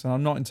since, and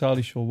I'm not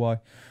entirely sure why.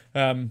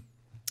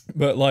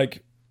 But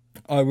like,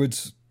 I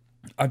was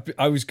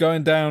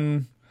going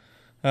down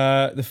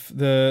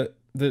the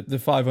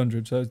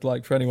 500. So it's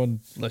like, for anyone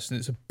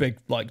listening, it's a big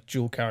like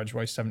dual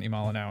carriageway, 70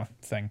 mile an hour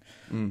thing.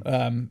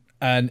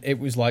 And it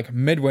was like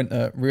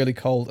midwinter, really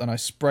cold, and I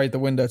sprayed the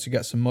window to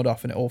get some mud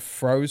off, and it all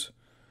froze.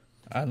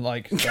 And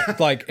like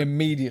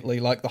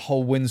immediately, like the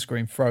whole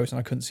windscreen froze, and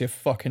I couldn't see a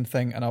fucking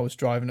thing. And I was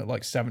driving at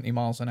like 70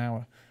 miles an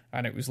hour,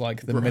 and it was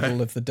like the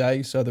middle of the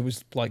day, so there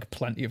was like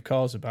plenty of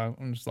cars about.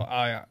 And just like,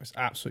 I was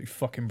absolutely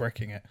fucking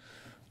bricking it.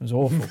 It was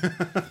awful.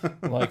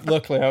 Like,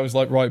 luckily I was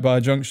like right by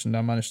a junction.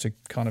 I managed to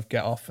kind of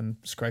get off and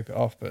scrape it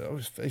off, but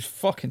it's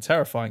fucking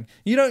terrifying.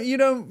 You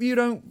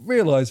don't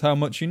realize how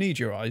much you need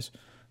your eyes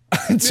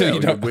until you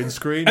don't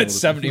windscreen at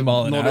 70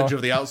 mile an hour. Knowledge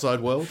of the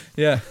outside world.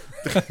 Yeah.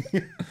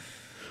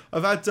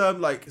 I've had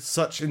like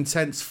such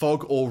intense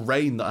fog or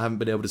rain that I haven't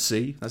been able to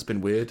see. That's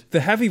been weird. The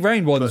heavy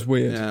rain one's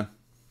weird. Yeah.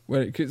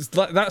 Cause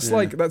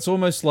that's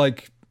almost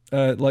like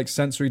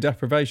sensory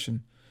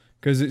deprivation.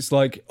 Because it's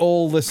like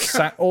all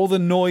the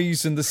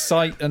noise and the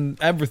sight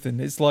and everything.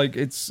 It's like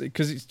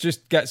because it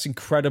just gets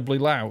incredibly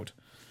loud.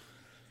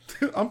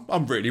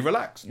 I'm really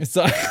relaxed. It's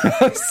like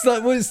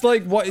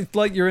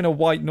you're in a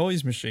white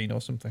noise machine or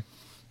something.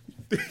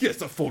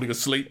 Yes, I'm falling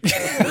asleep. Is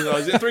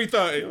it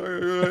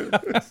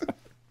 3:30?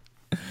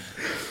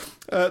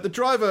 The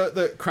driver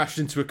that crashed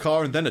into a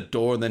car and then a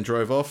door and then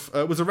drove off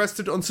was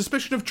arrested on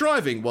suspicion of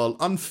driving while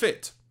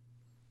unfit.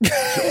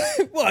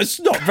 Well,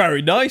 it's not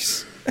very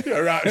nice.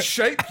 You're out of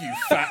shape, you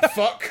fat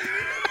fuck.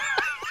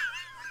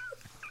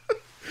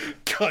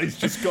 Guy's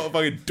just got a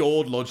fucking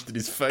door lodged in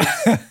his face.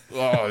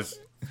 Oh,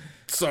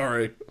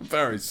 sorry.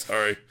 Very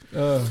sorry.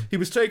 He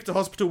was taken to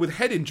hospital with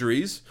head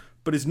injuries,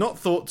 but is not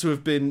thought to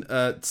have been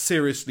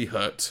seriously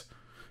hurt.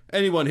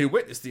 Anyone who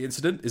witnessed the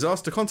incident is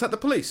asked to contact the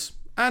police.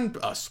 And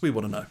us. We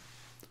want to know.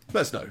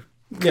 Let us know.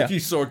 Yeah.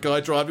 You saw a guy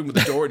driving with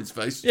a door in his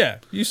face. Yeah,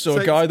 you saw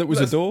a guy that was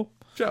a door.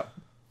 Shout.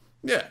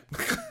 Yeah.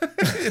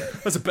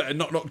 That's a better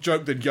knock-knock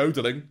joke than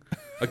yodeling,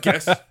 I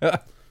guess.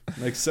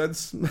 Makes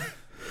sense.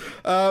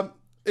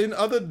 In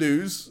other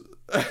news,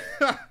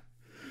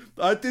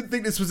 I didn't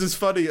think this was as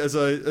funny as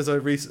I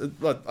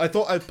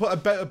thought I'd put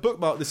a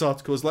bookmark this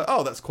article. I was like,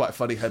 oh, that's quite a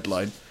funny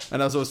headline.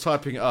 And as I was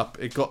typing it up,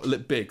 it got a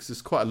little big. So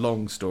it's quite a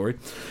long story.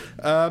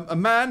 A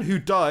man who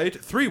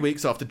died 3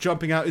 weeks after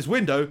jumping out his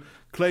window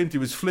claimed he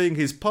was fleeing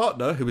his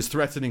partner who was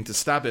threatening to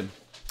stab him.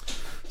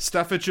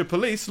 Staffordshire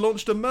police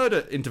launched a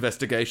murder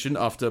investigation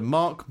after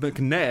Mark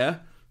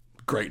McNair,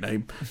 great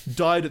name,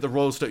 died at the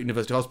Royal State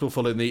University Hospital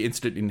following the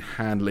incident in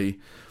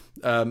Hanley.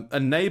 A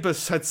neighbour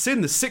had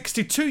seen the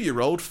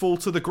 62-year-old fall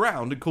to the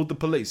ground and called the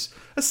police.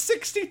 A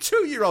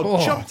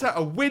 62-year-old jumped out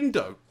a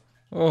window.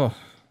 Oh.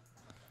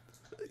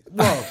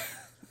 Well,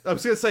 I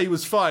was going to say he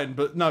was fine,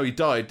 but no, he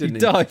died, didn't he?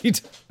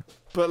 Died.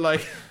 But,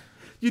 like,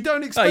 you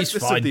don't expect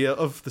this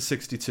of the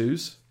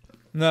 62s.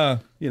 No.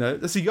 You know,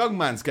 it's a young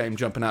man's game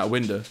jumping out a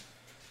window.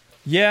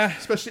 Yeah,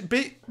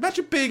 especially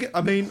imagine big.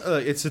 I mean,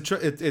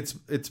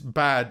 it's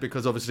bad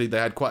because obviously they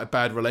had quite a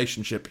bad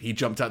relationship. He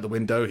jumped out the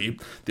window.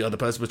 The other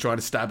person was trying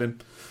to stab him,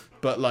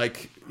 But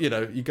like, you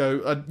know, you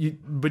go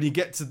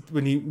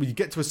when you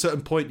get to a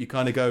certain point, you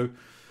kind of go,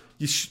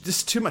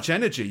 there's too much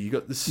energy. You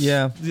got this, you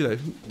know,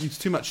 it's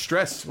too much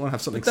stress. You want to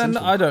have something Then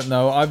simple. I don't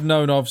know. I've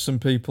known of some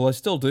people. I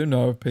still do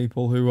know of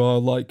people who are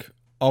like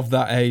of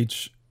that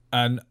age,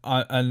 and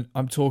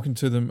I'm talking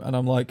to them, and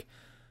I'm like,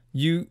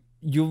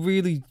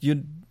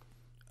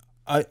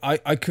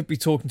 I could be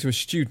talking to a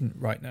student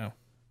right now.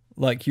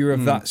 Like you're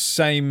that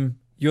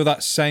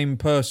same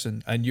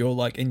person, and you're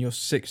like in your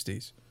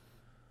 60s.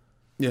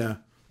 Yeah,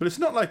 but it's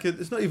not like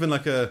it's not even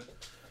like an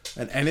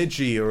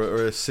energy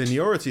or a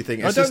seniority thing.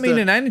 It's I don't mean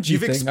an energy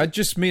thing. I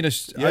just mean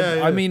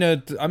I mean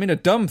a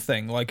dumb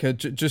thing, like you're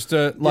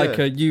still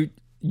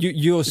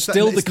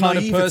the kind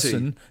naivety. of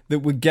person that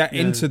would get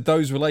into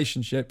those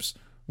relationships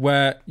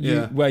where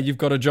you've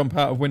got to jump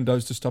out of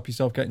windows to stop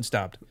yourself getting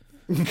stabbed.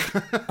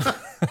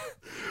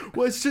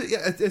 Well, it's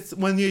just, it's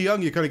when you're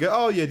young, you kind of go,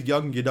 oh, you're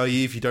young, you're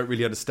naive, you don't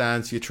really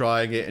understand, so you're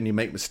trying it and you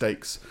make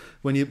mistakes.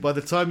 By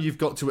the time you've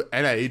got to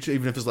an age,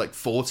 even if it's like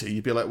 40,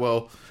 you'd be like,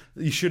 well,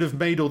 you should have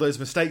made all those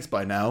mistakes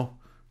by now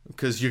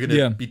because you're going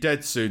to be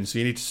dead soon, so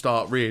you need to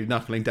start really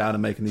knuckling down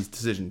and making these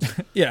decisions.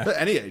 At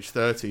any age,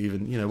 30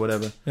 even, you know,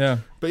 whatever. Yeah.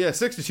 But yeah,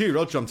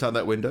 62-year-old jumped out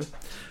that window.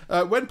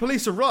 When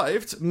police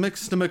arrived,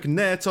 Mr.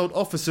 McNair told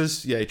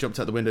officers, he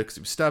jumped out the window because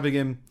he was stabbing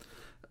him.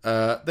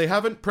 They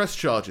haven't pressed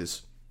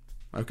charges.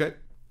 Okay.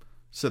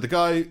 So the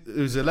guy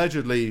who's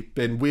allegedly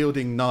been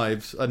wielding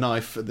a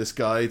knife at this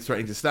guy,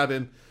 threatening to stab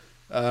him,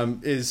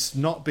 is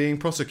not being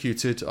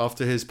prosecuted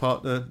after his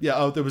partner...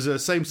 there was a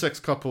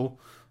same-sex couple.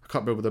 I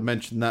can't remember whether I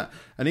mentioned that.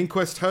 An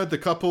inquest heard the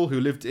couple who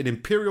lived in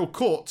Imperial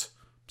Court.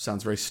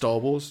 Sounds very Star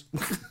Wars.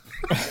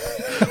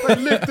 They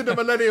lived in a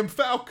Millennium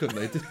Falcon.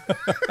 They did.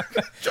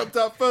 Jumped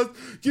out first.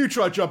 You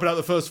tried jumping out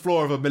the first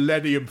floor of a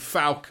Millennium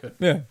Falcon.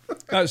 Yeah,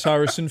 that's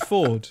Harrison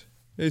Ford.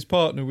 His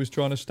partner was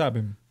trying to stab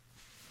him.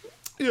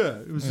 Yeah,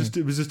 it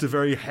was just a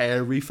very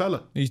hairy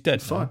fella. He's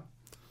dead. It's fine.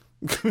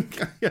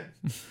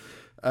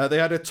 They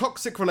had a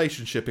toxic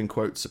relationship, in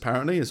quotes,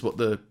 apparently, is what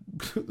the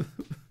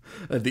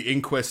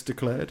inquest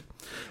declared.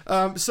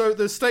 So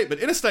in a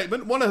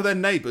statement, one of their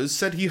neighbours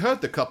said he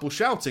heard the couple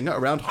shouting at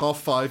around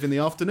 5:30 in the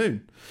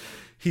afternoon.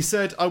 He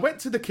said, I went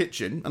to the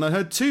kitchen and I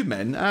heard two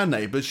men, our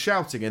neighbours,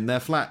 shouting in their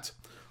flat.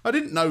 I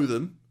didn't know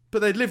them,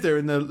 but they'd lived there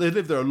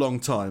a long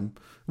time.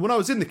 When I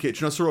was in the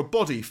kitchen, I saw a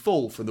body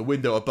fall from the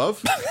window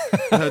above.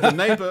 I heard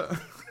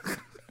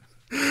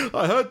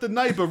the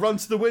neighbour run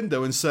to the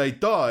window and say,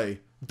 Die,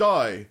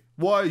 die,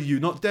 why are you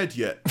not dead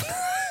yet?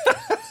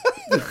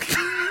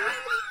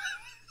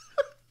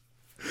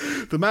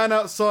 The man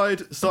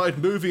outside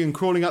started moving and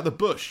crawling out the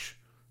bush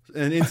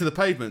and into the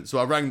pavement, so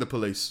I rang the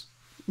police.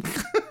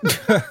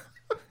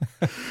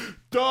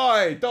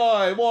 Die,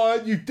 why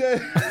aren't you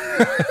dead?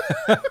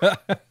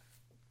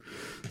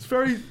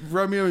 Very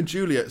Romeo and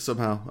Juliet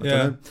somehow. I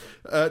don't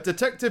know.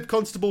 Detective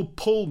Constable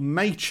Paul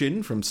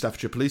Machin from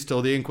Staffordshire Police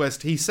told the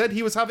inquest he said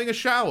he was having a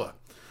shower.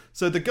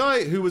 So the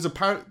guy who was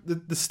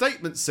the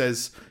statement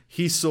says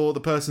he saw the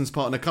person's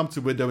partner come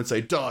to the window and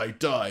say, Die,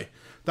 die.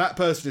 That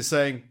person is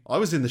saying, I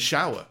was in the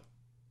shower.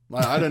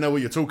 I don't know what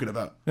you're talking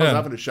about. I was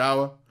having a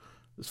shower.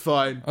 It's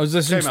fine. I was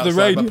listening to the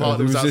radio.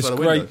 There was this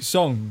great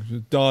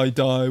song, Die,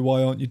 die,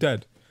 why aren't you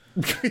dead?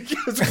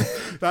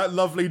 That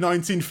lovely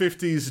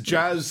 1950s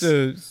jazz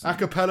a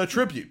cappella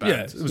tribute band.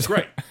 Yes. It was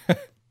great.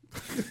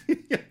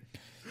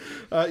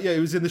 He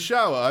was in the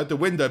shower. I had the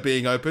window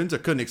being opened. I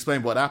couldn't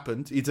explain what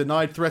happened. He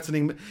denied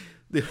threatening...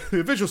 The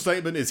official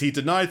statement is he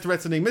denied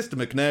threatening Mr.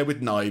 McNair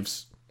with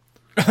knives.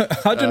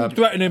 I didn't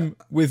threaten him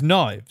with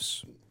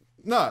knives.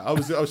 No, I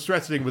was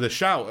threatening with a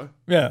shower.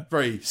 Yeah.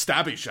 Very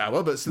stabby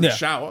shower, but still a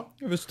shower.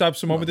 You ever stabbed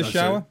someone with a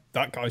shower?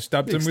 That guy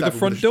stabbed him with the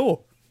front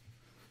door.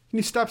 Can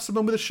you stab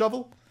someone with a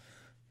shovel?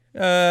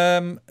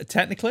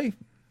 Technically.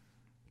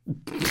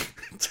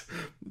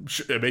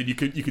 I mean, you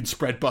can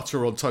spread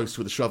butter on toast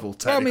with a shovel.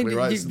 Technically,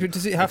 right?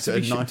 Does it have to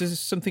be? Does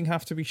something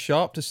have to be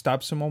sharp to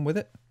stab someone with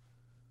it?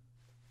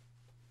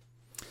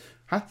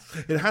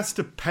 It has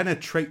to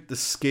penetrate the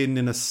skin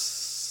in a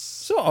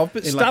sort of,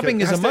 but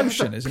stabbing is a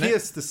motion, isn't it?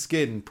 Pierce the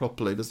skin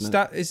properly, doesn't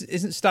it?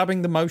 Isn't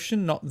stabbing the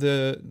motion, not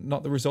the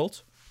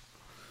result?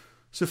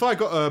 So if I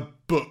got a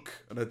book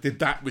and I did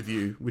that with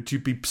you, would you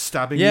be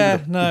stabbing me?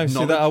 No.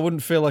 See that I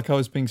wouldn't feel like I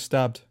was being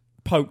stabbed,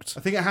 poked.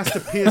 I think it has to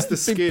pierce the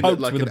skin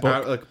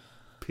like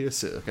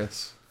pierce it, I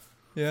guess.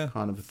 Yeah,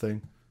 kind of a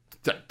thing.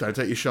 Don't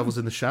take your shovels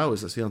in the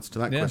showers. That's the answer to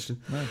that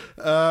question.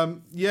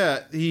 No.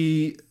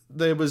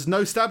 There was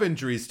no stab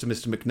injuries to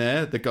Mr.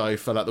 McNair. The guy who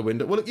fell out the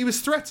window. Well, he was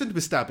threatened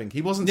with stabbing. He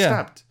wasn't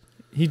stabbed.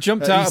 He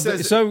jumped out.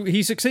 So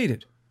he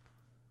succeeded.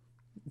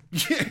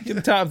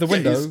 Jumped out of the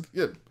window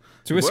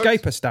to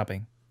escape a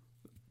stabbing.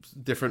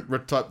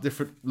 Different type,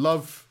 different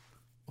love.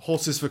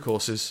 Horses for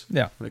courses.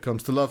 Yeah. When it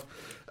comes to love,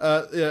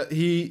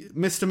 Mr.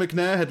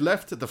 McNair had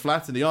left at the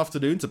flat in the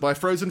afternoon to buy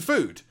frozen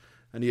food,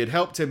 and he had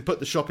helped him put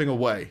the shopping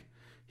away.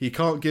 He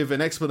can't give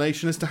an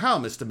explanation as to how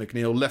Mr.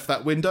 McNeil left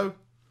that window.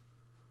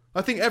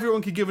 I think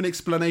everyone could give an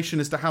explanation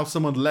as to how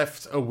someone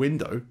left a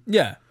window.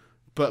 Yeah.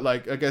 But,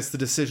 I guess the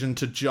decision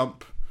to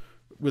jump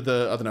with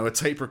a, I don't know, a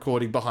tape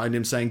recording behind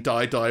him saying,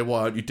 "Die, die,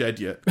 why aren't you dead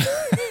yet?"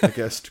 I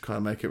guess to kind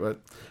of make it work.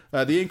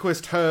 The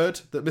inquest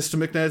heard that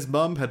Mr. McNair's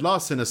mum had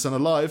last seen her son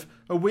alive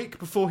a week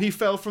before he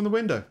fell from the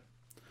window.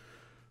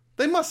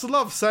 They must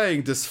love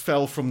saying "just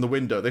fell from the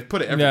window." They've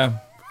put it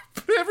everywhere.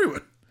 Put it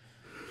everywhere.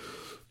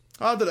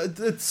 I don't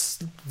know.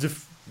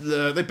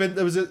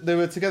 They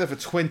were together for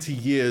 20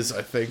 years,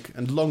 I think,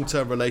 and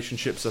long-term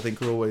relationships, I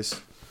think, are always.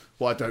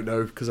 Well, I don't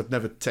know because I've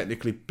never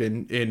technically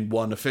been in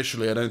one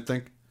officially. I don't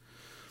think.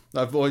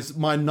 Mine's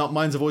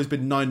have always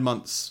been 9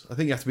 months. I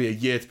think you have to be a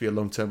year to be a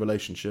long-term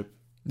relationship.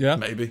 Yeah,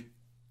 maybe.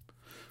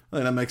 I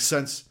think that makes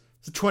sense.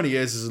 So 20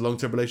 years is a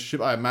long-term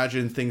relationship. I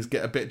imagine things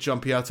get a bit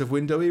jumpy out of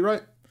windowy,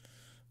 right?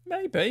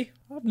 Maybe.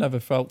 I've never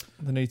felt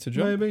the need to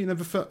jump. Maybe you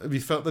never felt. Have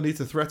you felt the need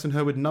to threaten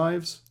her with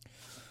knives?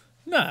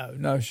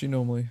 No. She's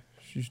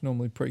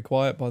normally pretty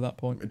quiet by that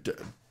point.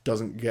 It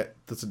doesn't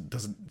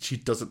she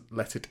doesn't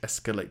let it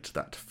escalate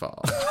that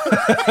far.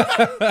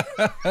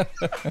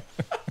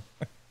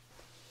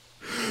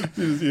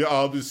 Your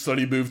arm is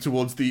slowly moved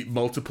towards the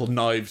multiple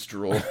knives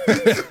drawer.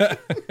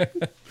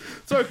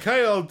 It's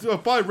okay, I'll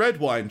buy red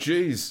wine.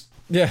 Jeez.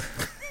 Yeah.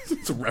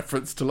 It's a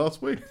reference to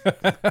last week.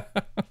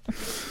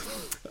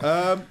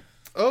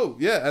 Oh,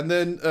 yeah, and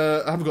then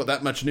I haven't got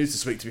that much news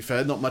this week, to be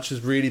fair. Not much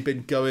has really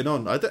been going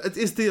on.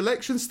 Is the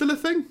election still a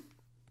thing?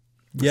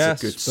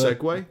 Yes. That's a good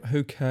segue.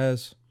 Who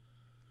cares?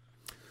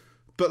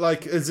 But,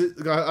 like, is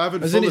it... I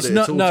haven't As followed in, it's it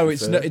not. at all, No, to be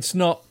it's fair.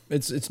 not.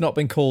 It's not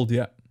been called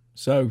yet.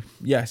 So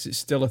yes, it's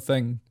still a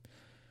thing.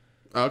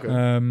 Okay.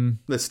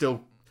 They're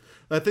still...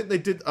 I think they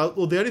did...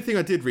 well, the only thing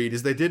I did read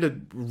is they did a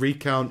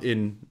recount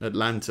in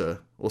Atlanta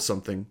or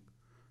something.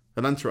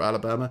 Atlanta or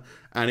Alabama.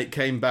 And it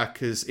came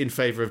back as in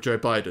favour of Joe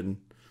Biden.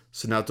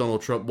 So now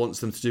Donald Trump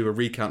wants them to do a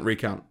recount.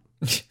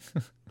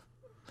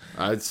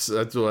 That's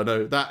all I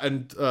know. That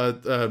and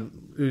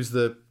who's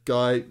the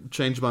guy?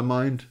 Changed my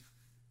mind.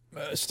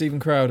 Stephen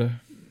Crowder.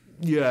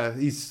 Yeah,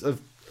 he's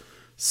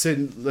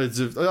seen loads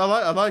of.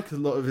 I like a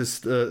lot of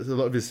his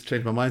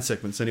change my mind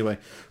segments anyway.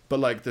 But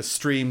like the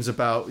streams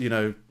about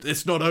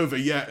it's not over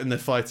yet, and they're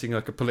fighting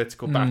like a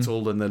political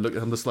battle, and they're looking.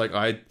 I'm just like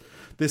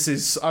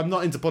I'm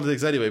not into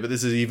politics anyway, but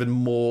this is even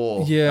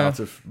more out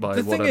of what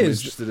I'm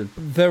interested in.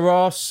 There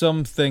are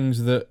some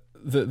things that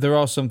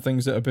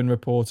have been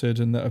reported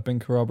and that have been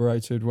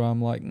corroborated where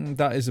I'm like,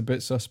 that is a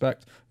bit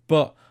suspect.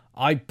 But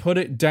I put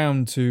it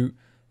down to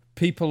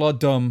people are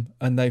dumb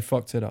and they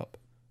fucked it up.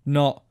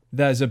 Not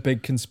there's a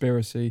big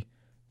conspiracy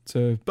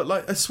to. But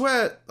like, I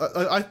swear,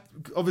 I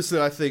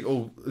obviously I think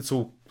it's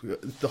all.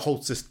 The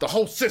whole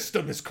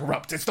system is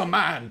corrupt. It's the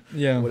man,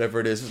 whatever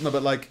it is. No,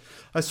 but like,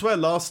 I swear,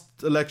 last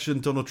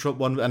election Donald Trump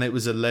won, and it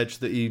was alleged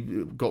that he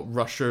got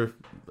Russia,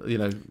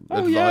 advice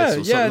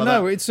or something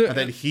like that. And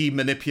then he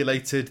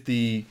manipulated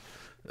the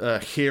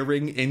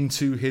hearing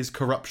into his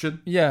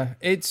corruption. Yeah,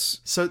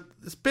 so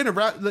it's been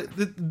around.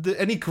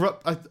 Any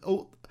corrupt.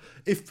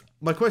 If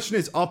my question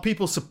is, are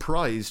people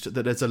surprised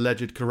that there's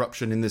alleged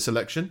corruption in this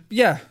election?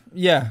 Yeah.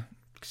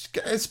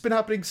 It's been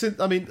happening since.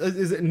 I mean,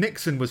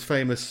 Nixon was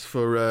famous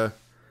for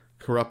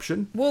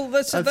corruption? Well,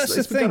 that's the it's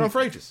been thing. going on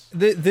for ages.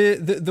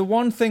 The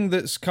one thing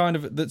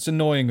that's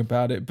annoying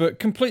about it, but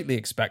completely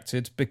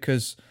expected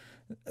because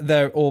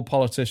they're all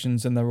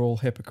politicians and they're all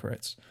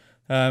hypocrites,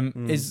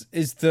 is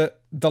that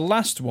the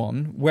last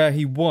one where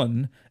he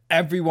won,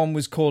 everyone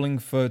was calling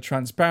for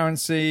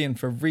transparency and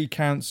for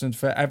recounts and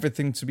for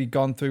everything to be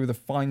gone through with a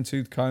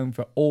fine-tooth comb,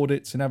 for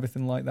audits and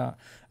everything like that.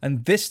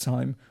 And this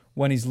time,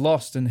 when he's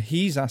lost and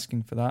he's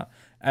asking for that,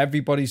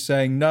 everybody's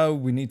saying, no,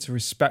 we need to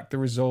respect the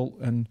result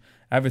and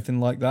everything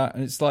like that.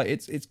 And it's like,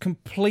 it's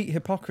complete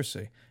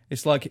hypocrisy.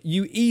 It's like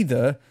you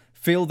either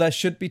feel there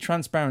should be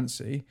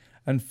transparency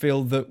and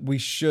feel that we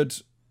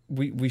should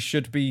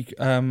be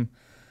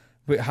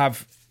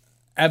have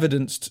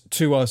evidenced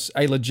to us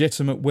a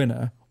legitimate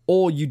winner,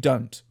 or you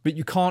don't. But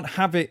you can't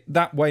have it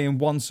that way in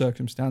one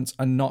circumstance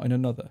and not in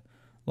another.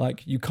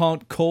 Like, you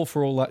can't call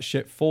for all that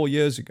shit 4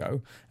 years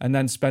ago and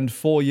then spend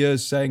 4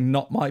 years saying,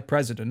 not my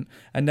president,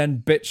 and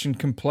then bitch and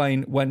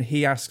complain when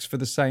he asks for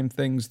the same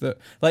things that,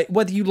 like,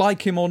 whether you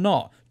like him or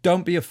not,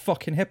 don't be a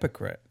fucking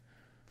hypocrite.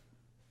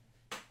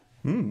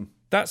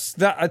 That's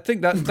the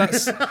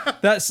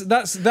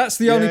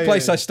only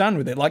place I stand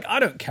with it. Like, I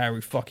don't care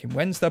who fucking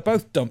wins. They're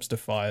both dumpster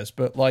fires,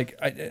 but like,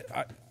 it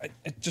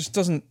just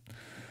doesn't.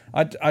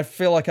 I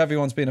feel like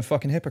everyone's being a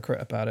fucking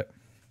hypocrite about it.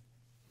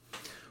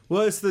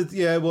 Well,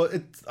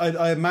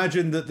 I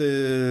imagine that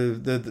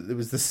it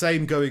was the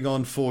same going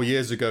on 4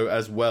 years ago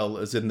as well,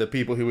 as in the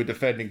people who were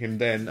defending him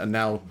then are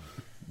now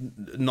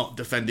not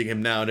defending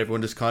him now, and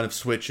everyone just kind of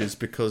switches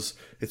because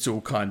it's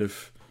all kind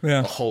of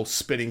a whole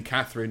spinning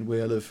Catherine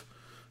wheel of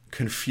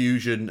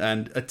confusion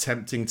and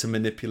attempting to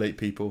manipulate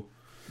people.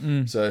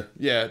 So,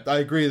 yeah, I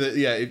agree that,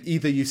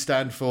 either you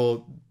stand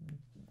for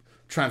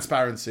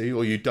transparency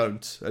or you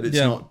don't, and it's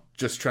not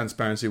just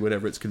transparency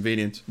whenever it's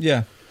convenient.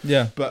 Yeah.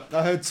 But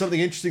I heard something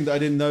interesting that I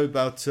didn't know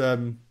about.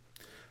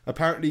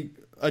 Apparently,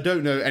 I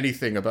don't know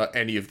anything about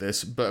any of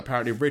this, but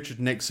apparently Richard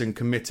Nixon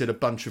committed a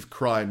bunch of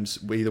crimes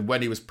either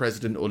when he was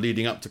president or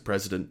leading up to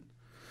president.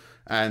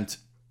 And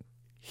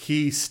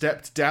he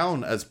stepped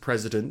down as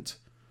president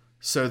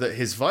so that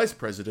his vice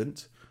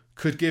president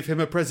could give him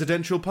a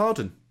presidential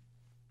pardon.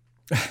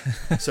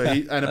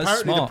 And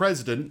apparently the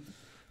president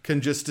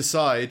can just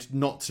decide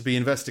not to be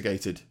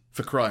investigated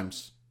for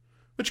crimes,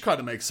 which kind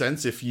of makes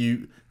sense if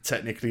you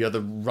technically are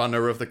the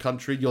runner of the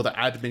country. You're the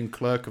admin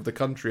clerk of the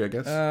country, I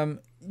guess.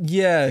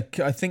 Yeah,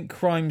 I think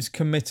crimes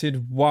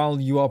committed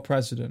while you are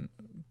president,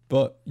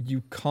 but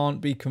you can't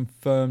be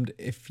confirmed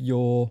if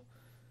you're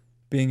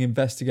being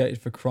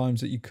investigated for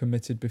crimes that you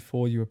committed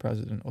before you were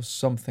president or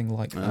something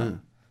like that.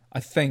 I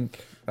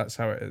think that's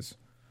how it is.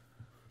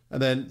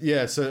 And then,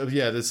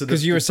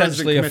 because you're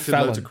essentially a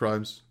felon. Loads of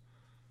crimes.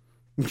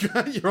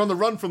 You're on the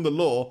run from the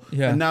law,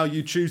 and now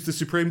you choose the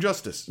Supreme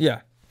Justice.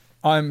 Yeah,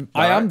 I am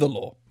the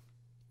law.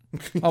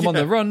 I'm on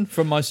the run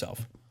from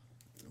myself.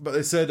 But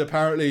they said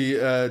apparently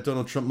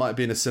Donald Trump might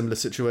be in a similar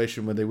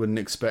situation where they wouldn't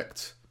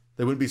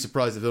be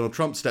surprised if Donald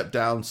Trump stepped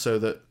down so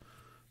that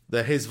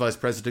his vice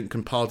president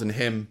can pardon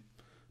him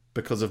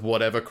because of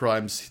whatever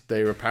crimes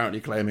they were apparently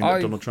claiming that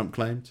Donald Trump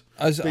claimed.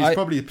 But he's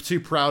probably too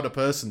proud a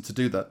person to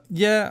do that.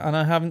 Yeah, and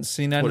I haven't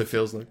seen any. What it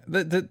feels like.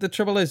 The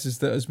trouble is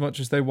that as much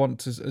as they want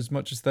to, as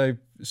much as they've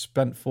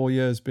spent 4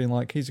 years being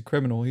like, he's a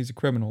criminal,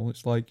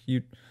 it's like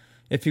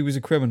if he was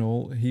a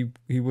criminal, he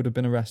would have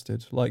been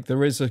arrested. Like,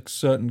 there is a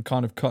certain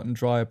kind of cut and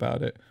dry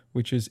about it,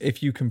 which is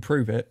if you can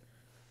prove it,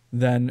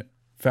 then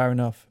fair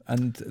enough.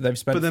 And they've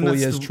spent 4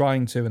 years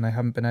trying to, and they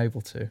haven't been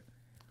able to.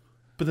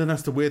 But then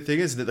that's the weird thing,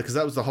 isn't it? Because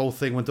that was the whole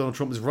thing when Donald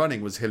Trump was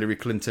running, was Hillary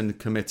Clinton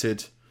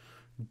committed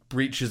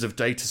breaches of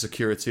data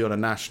security on a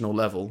national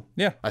level.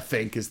 Yeah. I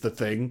think is the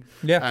thing.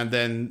 Yeah. And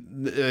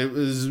then it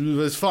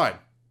was fine.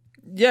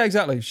 Yeah,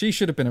 exactly. She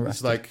should have been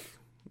arrested. It's like,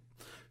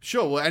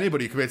 sure, well,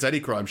 anybody who commits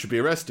any crime should be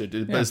arrested.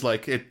 But it's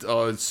like,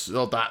 that's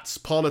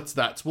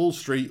Wall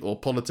Street or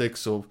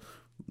politics or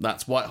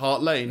that's White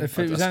Hart Lane. If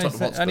it was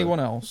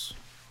anyone else.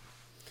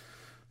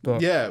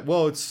 But. Yeah,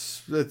 well,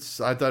 it's.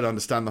 I don't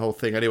understand the whole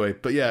thing anyway.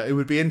 But yeah, it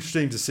would be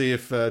interesting to see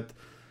if,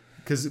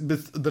 because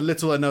the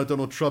little I know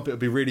Donald Trump, it would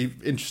be really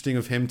interesting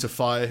of him to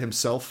fire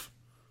himself.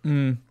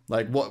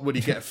 Like, what would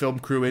he get a film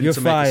crew in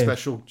to make a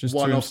special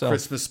one-off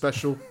Christmas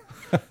special?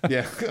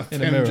 Yeah,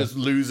 him just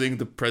losing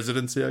the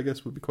presidency, I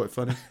guess, would be quite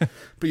funny.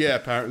 But yeah,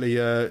 apparently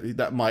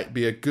that might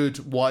be a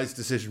good, wise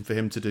decision for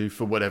him to do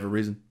for whatever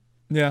reason.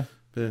 Yeah.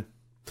 Yeah.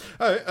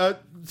 All right,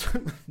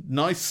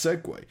 nice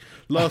segue.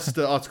 Last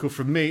article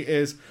from me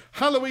is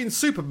Halloween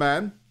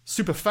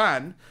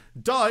superfan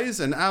dies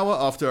an hour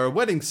after a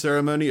wedding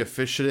ceremony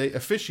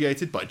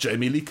officiated by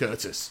Jamie Lee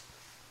Curtis.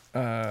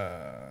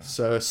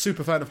 So a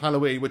super fan of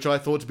Halloween, which I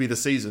thought to be the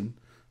season,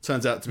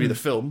 turns out to be the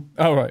film.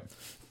 Oh, right.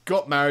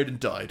 Got married and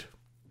died.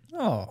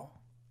 Oh.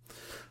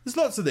 There's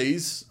lots of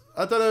these.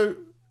 I don't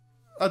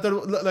know,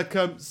 like,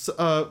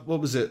 what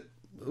was it?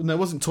 No, it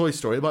wasn't Toy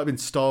Story. It might have been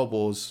Star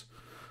Wars.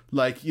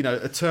 Like, you know,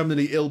 a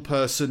terminally ill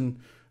person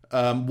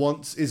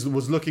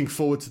was looking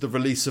forward to the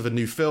release of a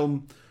new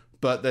film,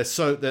 but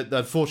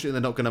unfortunately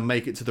they're not going to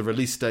make it to the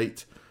release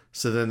date.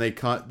 So then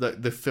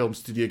the film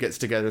studio gets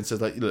together and says,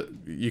 like, look,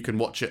 you can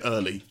watch it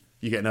early.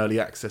 You get an early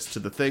access to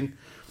the thing.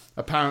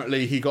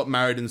 Apparently he got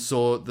married and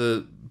saw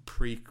the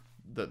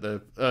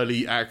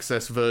early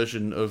access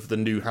version of the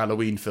new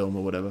Halloween film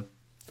or whatever.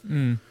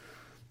 It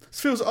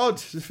feels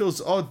odd. It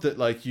feels odd that,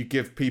 like, you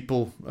give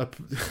people a...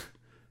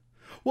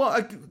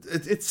 Well,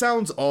 it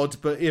sounds odd,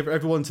 but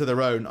everyone to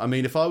their own. I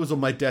mean, if I was on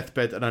my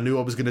deathbed and I knew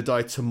I was going to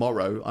die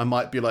tomorrow, I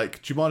might be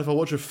like, do you mind if I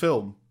watch a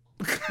film?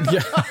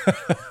 Yeah.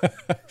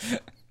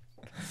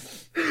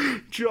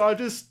 I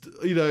just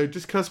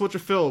can I watch a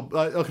film?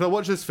 Like, can I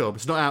watch this film?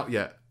 It's not out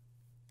yet.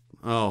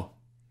 Oh.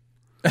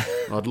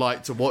 I'd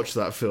like to watch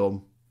that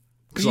film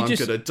because I'm going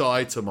to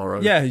die tomorrow.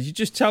 Yeah, you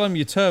just tell them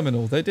you're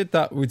terminal. They did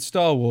that with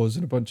Star Wars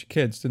and a bunch of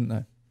kids, didn't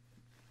they?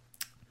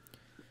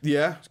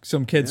 Yeah.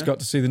 Some kids got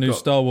to see the new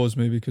Star Wars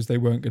movie because they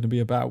weren't going to be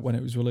about when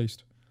it was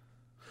released.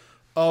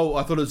 Oh,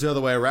 I thought it was the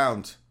other way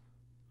around.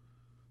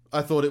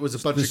 I thought it was a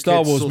bunch of kids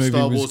Star Wars saw movie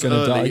Star was Wars gonna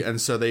early, die.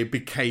 and so they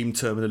became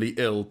terminally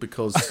ill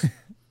because,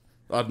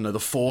 I don't know, the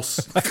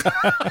Force.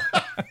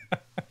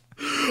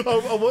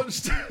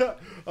 I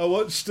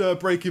watched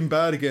Breaking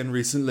Bad again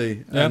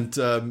recently, and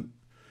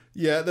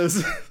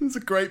there's a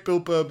great Bill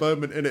Burr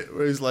moment in it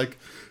where he's like,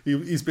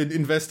 he's been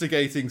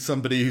investigating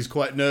somebody who's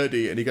quite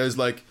nerdy, and he goes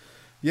like,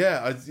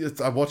 yeah,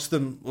 I watched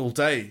them all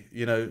day.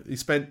 You know, he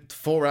spent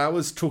 4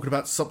 hours talking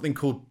about something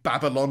called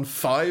Babylon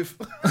 5.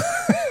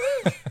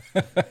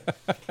 I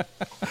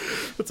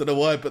don't know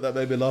why, but that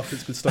made me laugh.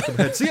 It's been stuck in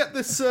my head. So yeah,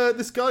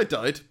 this guy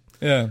died.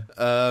 Yeah.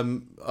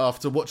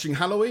 After watching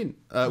Halloween.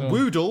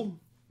 Woodle,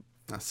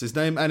 that's his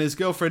name, and his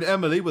girlfriend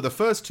Emily were the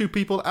first two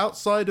people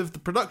outside of the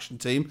production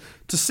team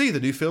to see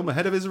the new film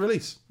ahead of his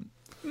release.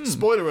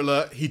 Spoiler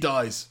alert: he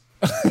dies.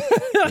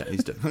 Yeah,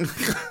 he's dead.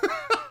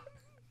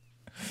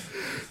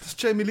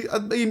 Jamie Lee, I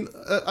mean,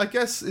 I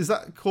guess, is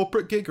that a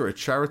corporate gig or a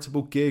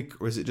charitable gig,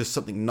 or is it just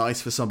something nice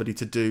for somebody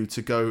to do,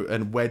 to go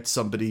and wed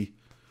somebody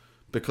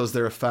because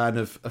they're a fan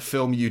of a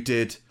film you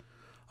did?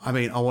 I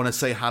mean, I want to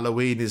say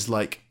Halloween is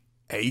like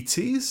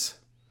 80s.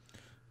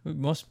 It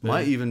must be.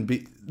 Might even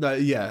be.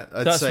 Yeah,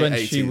 I'd That's say when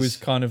 80s. she was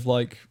kind of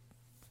like.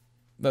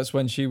 That's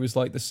when she was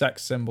like the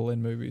sex symbol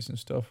in movies and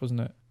stuff, wasn't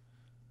it?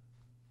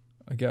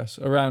 I guess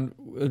around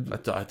I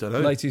don't know.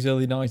 late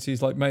early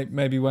 90s, like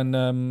maybe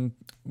when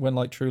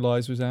like True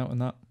Lies was out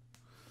and that.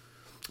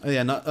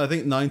 Yeah, I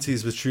think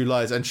 90s was True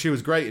Lies, and she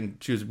was great, and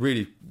she was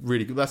really,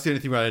 really good. That's the only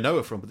thing where I know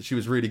her from, but she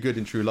was really good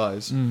in True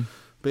Lies.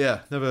 But yeah,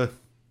 I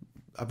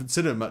haven't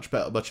seen her much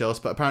else,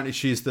 but apparently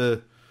she's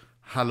the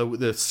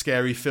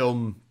scary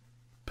film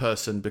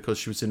person because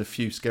she was in a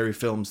few scary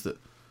films that,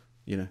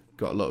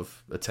 got a lot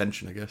of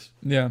attention, I guess.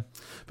 Yeah.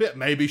 But yeah,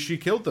 maybe she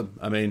killed them.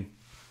 I mean,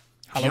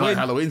 Halloween. you like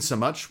Halloween so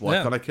much,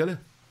 why can't I kill her?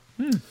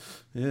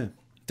 Yeah.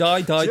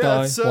 Die, So yeah,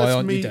 die. that's Why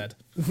aren't me. you dead?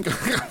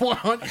 Why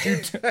aren't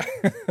you dead?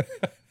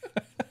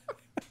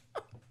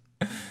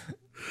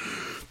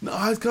 No,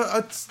 I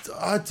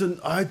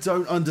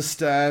don't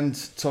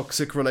understand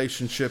toxic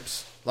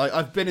relationships. Like,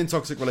 I've been in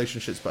toxic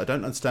relationships, but I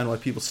don't understand why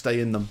people stay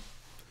in them.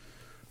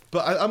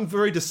 But I'm a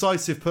very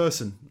decisive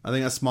person. I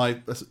think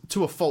that's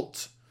to a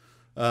fault.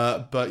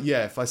 But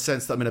yeah, if I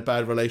sense that I'm in a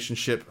bad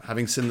relationship,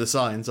 having seen the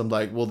signs, I'm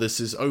like, well, this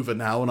is over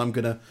now, and I'm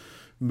gonna.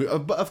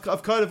 But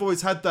I've kind of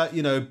always had that,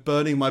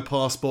 burning my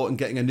passport and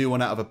getting a new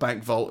one out of a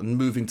bank vault and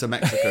moving to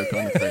Mexico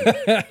kind of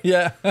thing.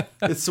 Yeah.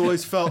 It's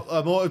always felt,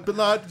 but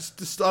no,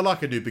 I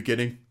like a new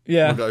beginning.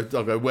 Yeah. I'll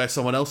go wear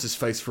someone else's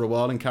face for a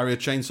while and carry a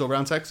chainsaw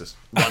around Texas.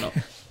 Why not?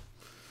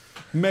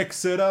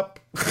 Mix it up.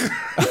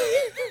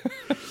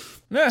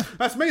 Yeah.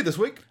 That's me this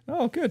week.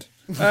 Oh, good.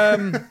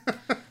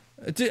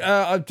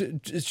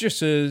 It's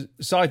just a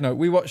side note.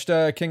 We watched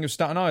King of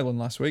Staten Island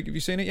last week. Have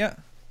you seen it yet?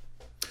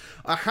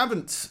 I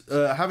haven't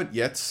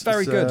yet.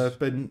 Very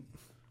good.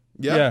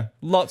 Yeah.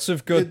 Lots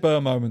of good Burr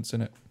moments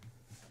in it.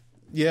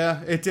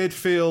 Yeah, it did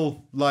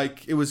feel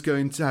like it was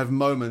going to have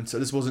moments. I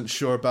just wasn't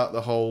sure about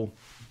the whole.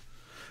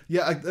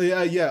 I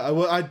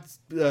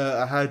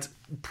had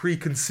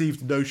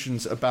preconceived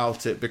notions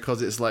about it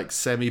because it's like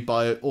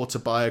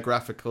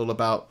autobiographical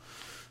about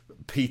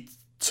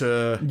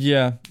Peter.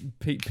 Yeah,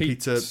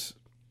 Pete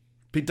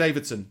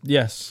Davidson.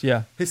 Yes,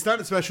 yeah. His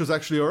stand-up special is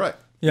actually all right.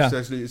 Yeah,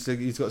 he's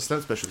got a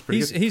stand-up special. It's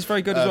pretty good. He's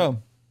very good as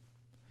well.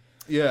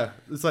 Yeah,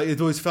 it's like it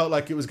always felt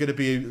like it was going to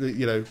be,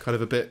 kind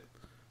of a bit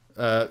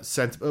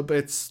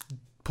it's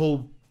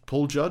Paul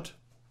Judd.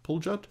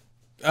 Judd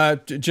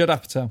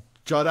Apatow.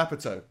 Judd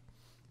Apatow.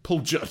 Paul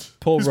Judd.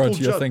 Paul Who's Rudd. Paul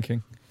You're Judd?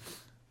 Thinking.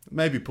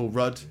 Maybe Paul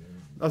Rudd.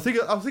 I'm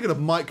thinking of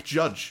Mike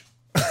Judge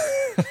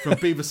from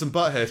Beavis and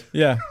Butthead.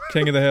 Yeah,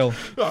 King of the Hill.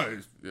 Oh,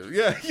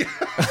 yeah.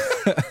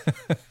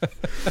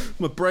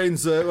 my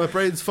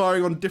brain's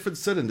firing on different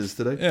cylinders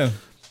today. Yeah.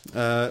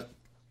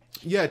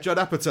 Judd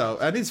Apatow,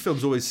 and his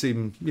films always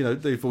seem,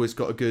 they've always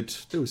got they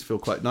always feel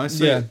quite nice.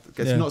 So Yeah, I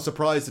guess you're not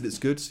surprised that it's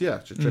good. So yeah,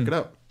 check it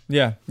out.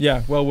 Yeah,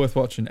 well worth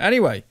watching.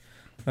 Anyway,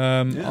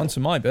 on to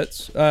my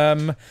bits.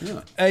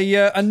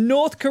 A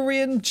North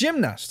Korean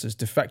gymnast has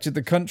defected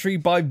the country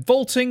by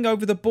vaulting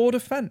over the border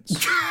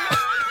fence.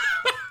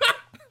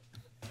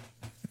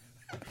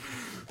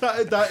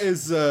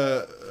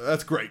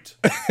 That's great.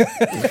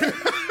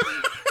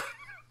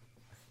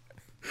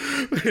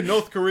 In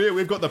North Korea,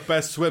 we've got the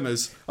best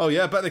swimmers. Oh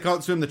yeah, I bet they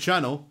can't swim the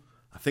channel.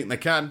 I think they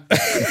can.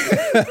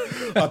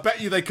 I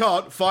bet you they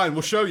can't. Fine,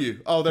 we'll show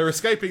you. Oh, they're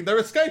escaping.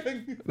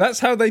 That's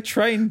how they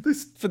train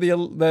for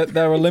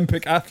their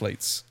Olympic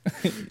athletes.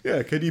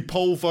 Yeah, can you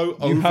pole vault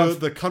over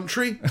the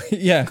country?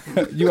 Yeah,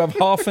 you have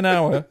half an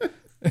hour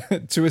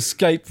to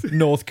escape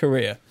North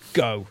Korea.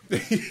 Go.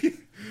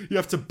 You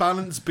have to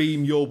balance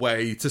beam your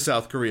way to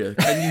South Korea.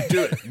 Can you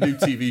do it? New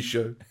TV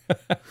show.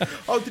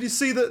 Oh, did you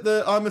see that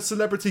the I'm a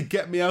Celebrity,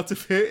 Get Me Out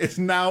of Here is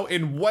now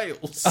in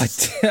Wales?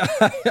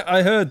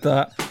 I heard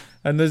that.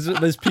 And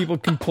there's people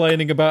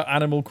complaining about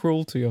animal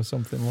cruelty or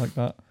something like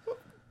that.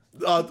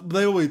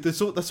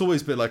 That's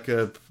always been like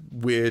a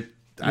weird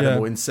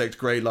animal insect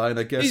grey line,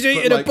 I guess. He's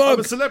eating a bug. I'm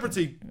a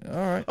celebrity. All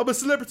right. I'm a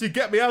celebrity.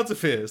 Get me out of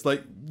here. It's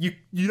like you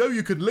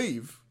could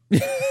leave.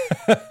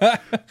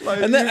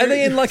 Are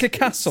they in like a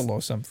castle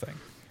or something?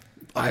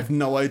 I have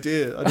no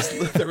idea.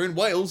 They're in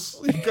Wales.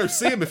 You can go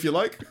see them if you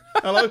like.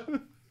 Hello.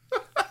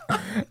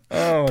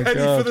 Oh my Penny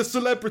God. for the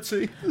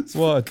celebrity.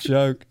 What a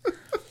joke.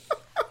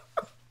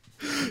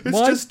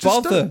 Why just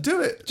bother? don't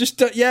do it. Just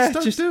do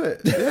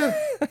it.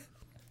 Yeah.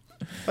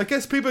 I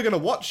guess people are going to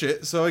watch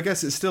it, so I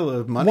guess it's still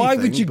a money Why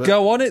thing. would you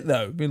go on it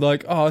though? Be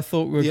like, oh, I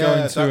thought we were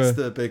going to that's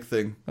the big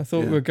thing. I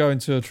thought we were going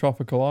to a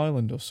tropical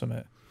island or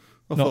something.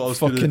 I thought I Not was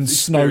gonna fucking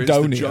experience the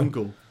Snowdonia.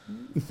 jungle.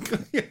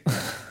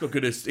 We're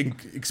going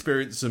to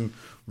experience some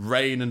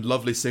rain and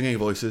lovely singing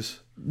voices.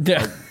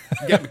 Yeah.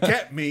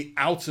 Get me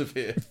out of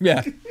here.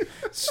 Yeah.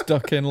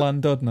 Stuck in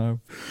Landudno.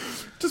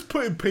 Just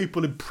putting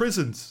people in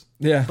prisons.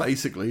 Yeah.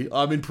 Basically,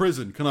 I'm in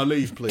prison. Can I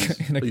leave, please?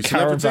 In a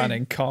caravan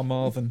in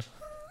Carmarthen.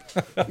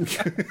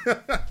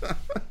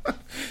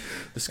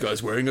 This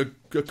guy's wearing a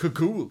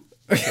cagoule.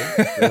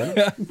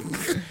 Okay.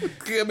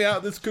 Get me out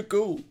of this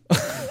cagoule.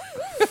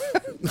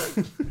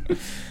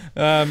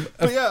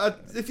 But yeah,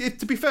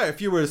 to be fair,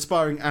 if you were an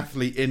aspiring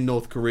athlete in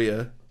North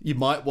Korea, you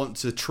might want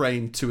to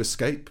train to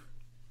escape.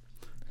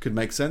 could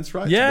make sense,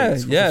 right? Yeah,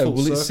 It's yeah. full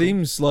Well, it circle.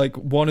 seems like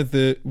one of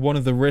the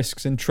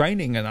risks in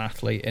training an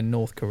athlete in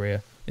North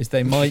Korea is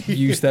they might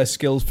use their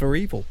skills for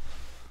evil.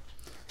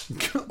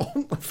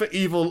 For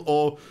evil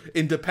or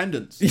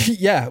independence.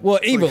 Yeah, well,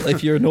 evil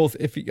if you're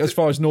as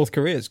far as North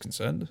Korea is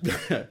concerned.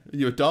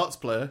 You're a darts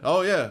player.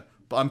 Oh yeah,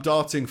 but I'm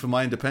darting for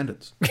my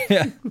independence.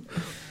 Yeah.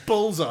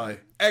 Bullseye.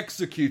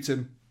 Execute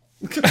him.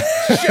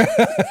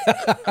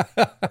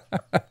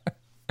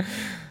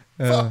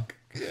 Fuck.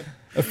 Yeah.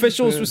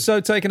 Officials were so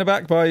taken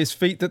aback by his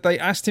feat that they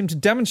asked him to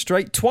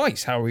demonstrate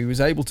twice how he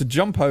was able to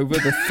jump over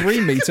the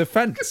 3-meter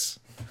fence.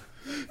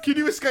 Can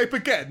you escape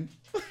again?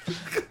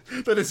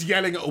 They're just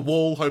yelling at a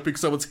wall, hoping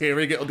someone's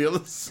hearing it on the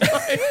other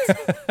side.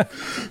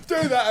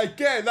 Do that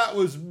again. That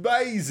was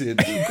amazing.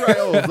 Great.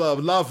 Oh,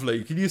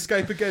 lovely. Can you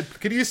escape again?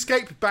 Can you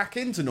escape back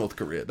into North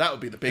Korea? That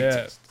would be the big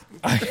test.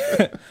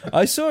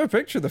 I saw a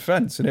picture of the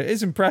fence and it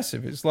is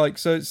impressive. It's like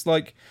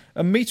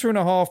 1.5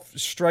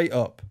 meters straight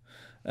up,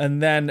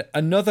 and then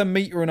another 1.5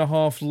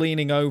 meters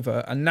leaning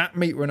over, and that 1.5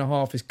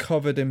 meters is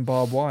covered in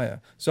barbed wire.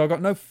 So I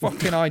got no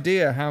fucking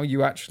idea how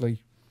you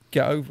actually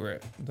get over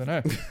it. I don't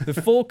know. The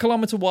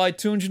 4-kilometer wide,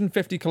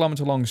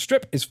 250-kilometer long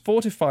strip is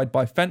fortified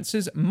by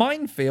fences,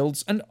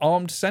 minefields, and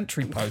armed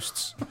sentry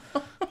posts.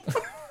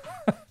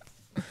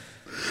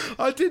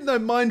 I didn't know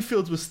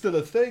minefields was still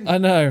a thing. I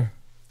know.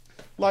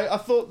 Like, I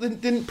thought,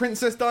 didn't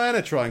Princess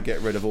Diana try and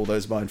get rid of all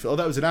those minefields? Oh,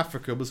 that was in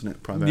Africa, wasn't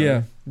it,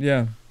 primarily?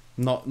 Yeah.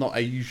 Not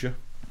Asia.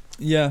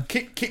 Yeah.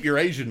 Keep your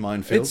Asian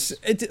minefields.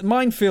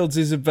 Minefields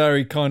is a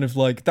very kind of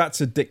like, that's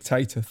a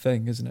dictator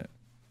thing, isn't it?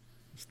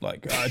 It's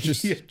like,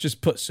 just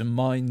put some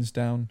mines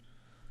down.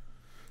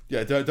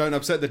 Yeah, don't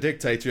upset the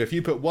dictator. If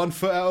you put 1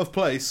 foot out of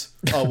place,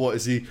 oh, what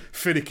is he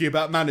finicky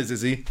about manners?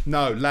 Is he?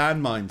 No,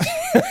 landmines.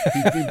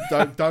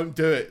 don't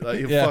do it. Like,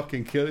 he'll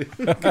fucking kill you.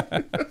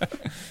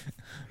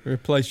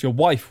 Replace your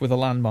wife with a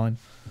landmine.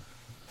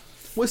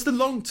 What's the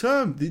long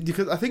term?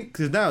 Because I think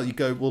now you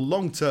go, well,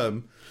 long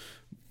term,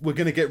 we're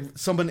going to get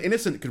someone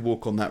innocent could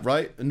walk on that,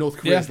 right? And North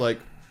Korea's like,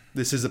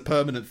 this is a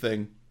permanent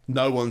thing.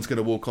 No one's going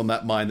to walk on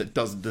that mine that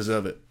doesn't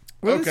deserve it.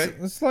 Well, okay.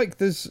 It's like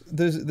there's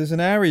an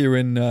area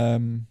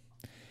in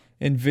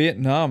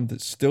Vietnam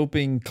that's still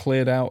being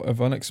cleared out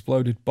of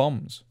unexploded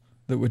bombs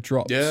that were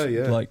dropped. Yeah.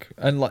 Like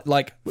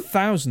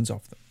thousands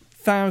of them,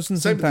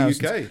 thousands Same and with thousands.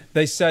 the UK.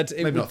 They said it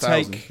Maybe would not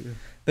thousands. take.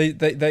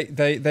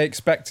 They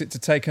expect it to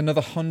take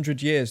another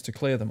 100 years to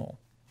clear them all,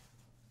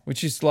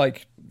 which is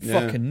like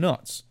fucking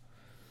nuts.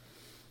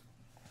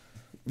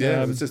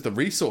 Yeah, it's just the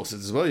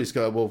resources as well. You just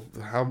go, well,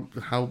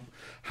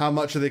 how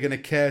much are they going to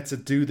care to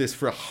do this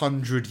for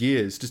 100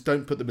 years? Just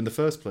don't put them in the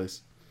first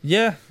place.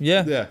 Yeah.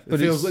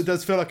 But it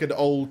does feel like an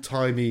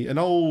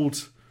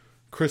old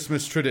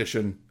Christmas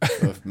tradition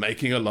of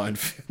making a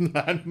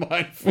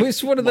landmine. Well,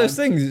 it's one of those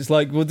things. It's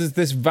like, well, there's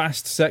this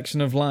vast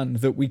section of land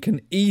that we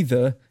can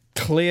either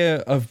clear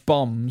of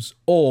bombs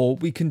or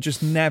we can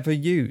just never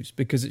use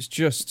because it's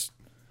just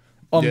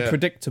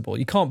unpredictable.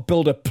 You can't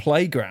build a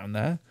playground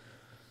there.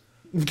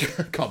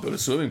 Can't build a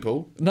swimming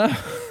pool. No.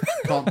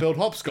 Can't build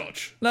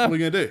hopscotch. No. What are we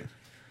going to do?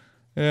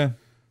 Yeah.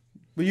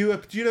 Do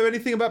you know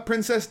anything about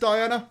Princess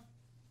Diana?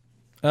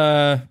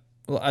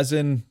 As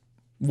in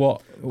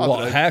what?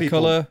 What hair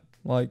color?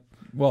 Like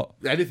what?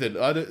 Anything.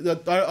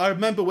 I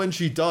remember when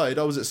she died,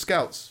 I was at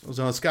Scouts. I was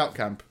on a scout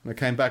camp. And I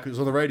came back, it was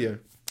on the radio.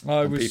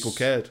 People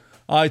cared.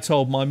 I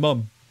told my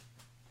mum,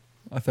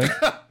 I think.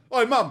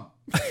 Oi, Mum.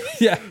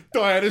 Yeah.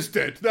 Diana's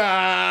dead.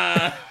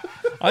 Nah.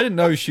 I didn't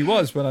know who she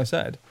was when I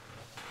said.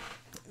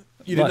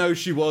 You didn't know who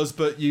she was,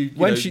 but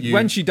when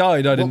she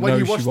died, I didn't know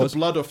who she was. When you washed the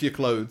blood off your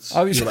clothes,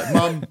 you're like,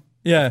 Mum,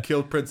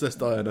 killed Princess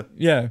Diana.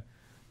 Yeah.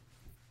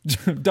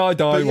 Die, why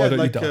don't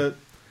you die?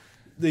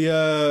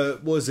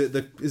 Is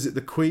it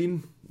the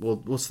Queen?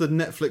 Well, what's the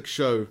Netflix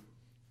show?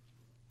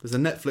 There's a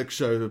Netflix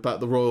show about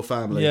the royal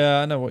family.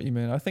 Yeah, I know what you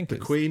mean. I think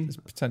it's Queen. It's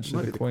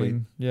potentially the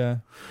Queen. Yeah.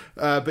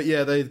 But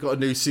yeah, they've got a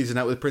new season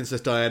out with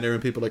Princess Diana,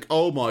 and people are like,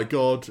 oh my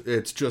god,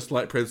 it's just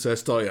like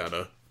Princess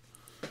Diana.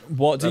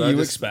 What do you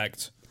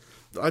expect?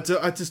 I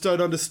just don't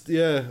understand.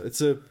 Yeah,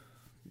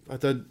 I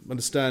don't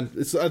understand.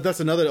 That's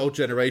another old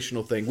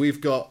generational thing.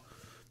 We've got,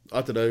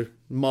 I don't know,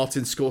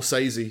 Martin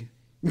Scorsese.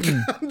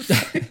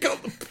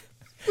 Got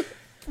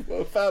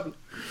the family.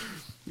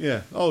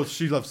 Yeah. Oh,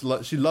 she loves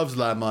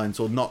landmines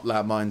or not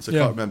landmines. I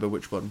can't remember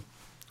which one.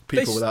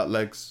 People without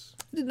legs.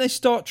 Didn't they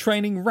start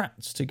training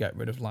rats to get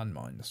rid of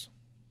landmines?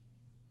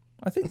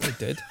 I think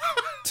they did.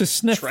 To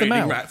sniff them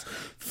out. Rats.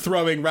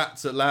 Throwing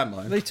rats at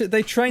landmines.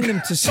 They trained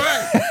them to... It's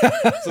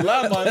a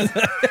landmine.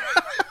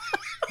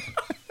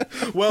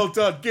 Well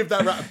done. Give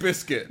that rat a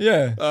biscuit.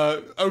 Yeah.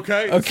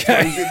 Okay.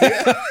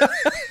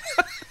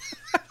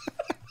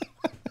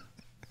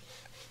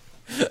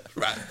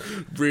 Rat.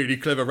 Really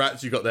clever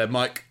rats you got there,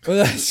 Mike. Well,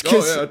 that's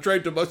 'cause I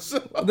trained them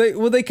myself.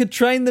 They could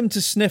train them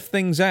to sniff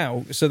things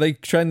out, so they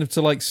train them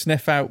to like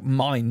sniff out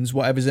mines,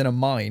 whatever's in a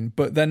mine,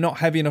 but they're not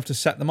heavy enough to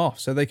set them off,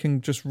 so they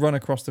can just run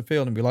across the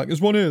field and be like,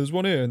 there's one here,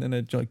 and then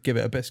they like give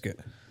it a biscuit.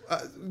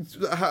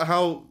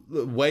 how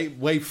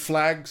wave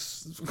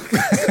flags.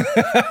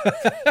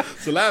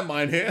 It's a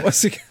landmine here.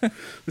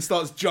 It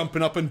starts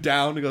jumping up and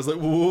down. It goes like,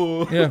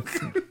 whoa. Yeah,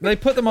 they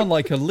put them on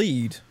like a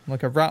lead,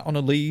 like a rat on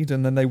a lead,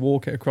 and then they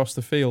walk it across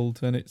the field.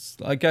 And it's,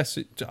 I guess,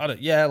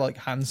 like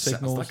hand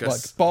signals,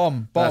 like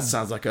bomb. That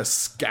sounds like a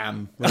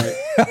scam, right?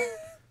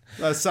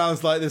 That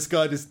sounds like this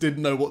guy just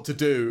didn't know what to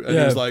do, and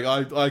he was like,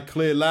 I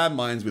clear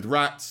landmines with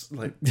rats.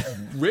 Like,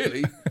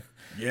 really?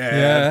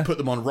 Yeah. Put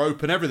them on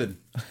rope and everything.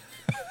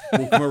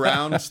 Walk them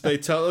around. They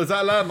tell, is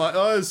that a landmine?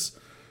 Oh,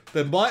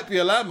 there might be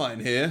a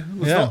landmine here.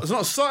 It's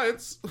not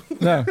science.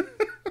 No.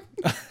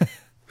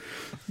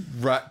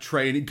 Rat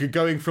training,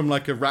 going from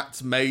like a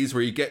rat's maze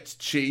where he gets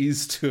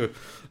cheese to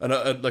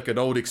like an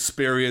old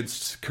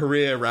experienced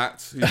career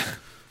rat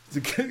who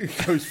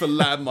goes for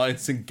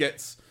landmines and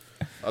gets,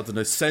 I don't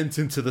know, sent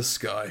into the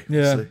sky.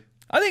 Yeah. So,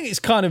 I think it's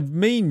kind of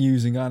mean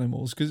using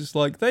animals because it's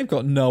like they've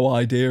got no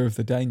idea of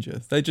the danger.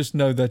 They just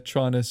know they're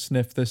trying to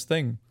sniff this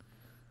thing.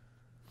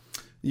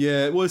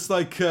 Yeah, well, it's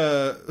like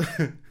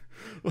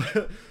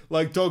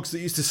like dogs that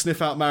used to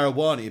sniff out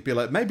marijuana. You'd be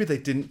like, maybe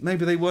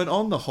they weren't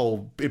on the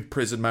whole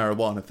imprisoned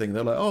marijuana thing.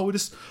 They're like, oh,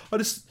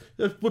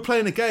 we're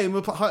playing a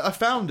game. I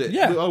found it.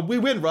 Yeah, we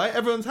win, right?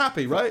 Everyone's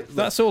happy, right?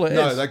 That's all it is.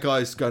 No, that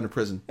guy's going to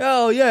prison.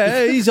 Oh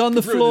yeah, he's on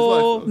the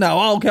floor. No,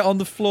 I'll get on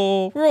the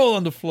floor. We're all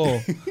on the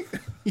floor.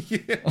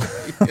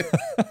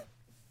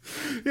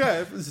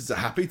 Yeah, this is a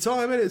happy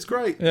time, and it's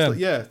great.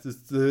 Yeah,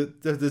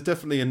 there's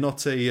definitely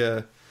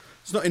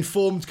it's not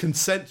informed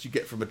consent you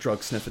get from a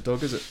drug sniffer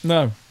dog, is it?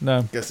 No.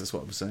 I guess that's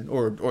what I'm saying.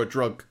 Or a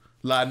drug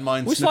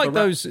landmine sniffer. It's like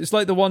those. It's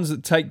like the ones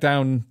that take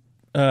down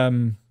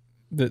the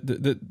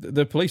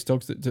police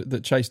dogs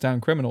that chase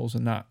down criminals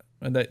and that,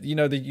 and that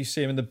you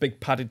see them in the big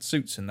padded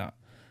suits and that.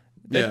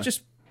 They're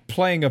just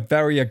playing a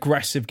very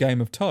aggressive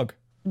game of tug.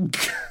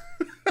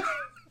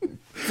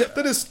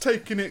 That is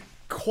taking it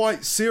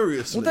quite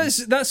seriously. Well,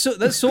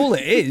 that's all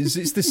it is.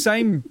 It's the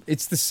same.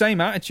 It's the same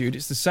attitude.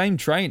 It's the same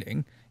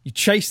training. You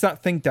chase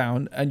that thing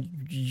down, and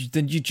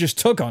then you just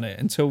tug on it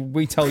until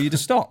we tell you to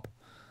stop.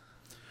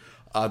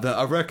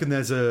 I reckon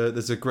there's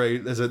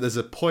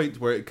a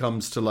point where it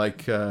comes to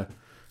like,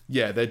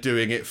 they're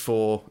doing it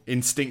for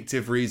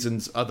instinctive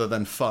reasons other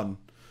than fun.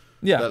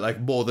 Yeah, they're like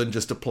more than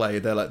just a play.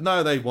 They're like,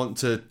 no, they want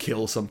to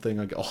kill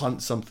something or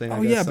hunt something.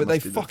 Oh yeah, but they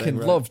fucking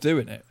love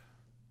doing it.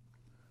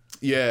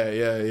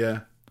 Yeah.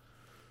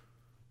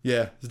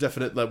 Yeah, there's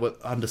definite like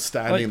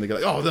understanding. They go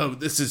like, oh no,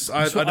 this is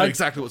I know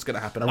exactly what's going to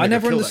happen. I'm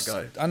going to kill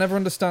that guy. I never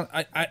understand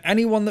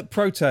anyone that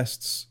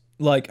protests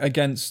like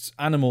against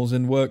animals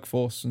in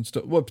workforce and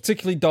stuff. Well,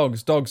 particularly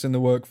dogs in the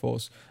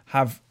workforce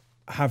have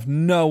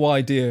no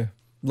idea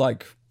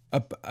like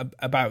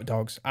about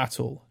dogs at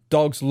all.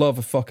 Dogs love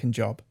a fucking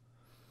job.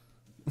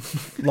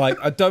 Like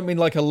I don't mean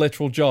like a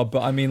literal job,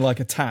 but I mean like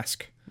a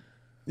task.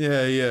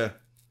 Yeah.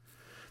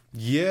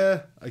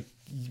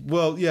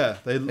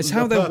 It's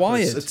how they're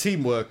wired. A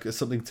teamwork is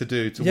something to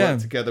do to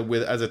work together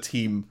with as a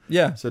team.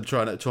 Yeah. So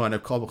trying to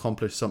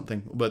accomplish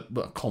something, but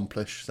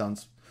accomplish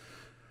sounds.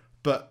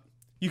 But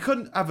you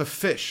couldn't have a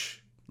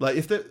fish like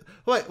if they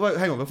wait.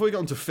 Hang on, before we get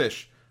onto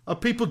fish, are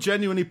people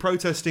genuinely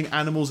protesting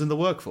animals in the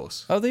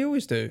workforce? Oh, they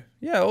always do.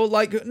 Yeah, or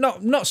like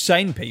not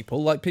sane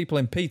people, like people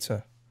in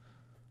PETA.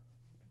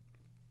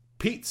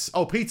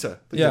 PETA.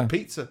 Yeah,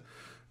 pizza.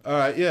 All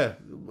right, yeah.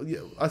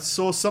 I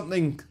saw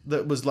something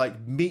that was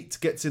like meat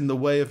gets in the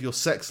way of your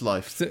sex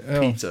life.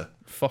 PETA.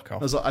 Fuck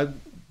off. I was like,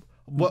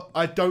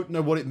 I don't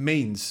know what it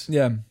means.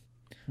 Yeah.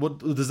 What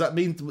does that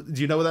mean?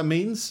 Do you know what that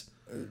means?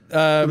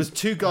 There was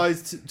two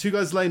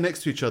guys laying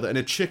next to each other and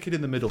a chicken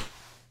in the middle.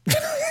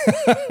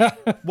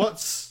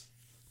 What's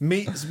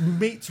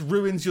meat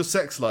ruins your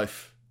sex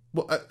life?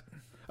 What?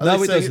 Are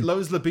they saying it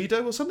lowers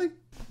libido or something?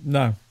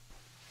 No.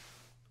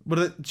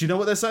 Do you know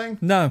what they're saying?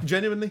 No.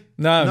 Genuinely?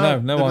 No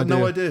idea.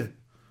 No idea.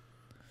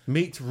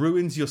 Meat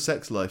ruins your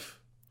sex life.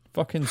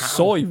 Fucking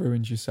soy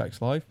ruins your sex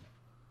life.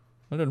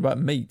 I don't know about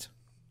meat.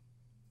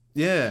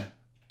 Yeah.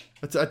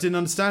 I didn't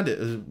understand it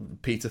as a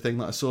PETA thing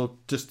that I saw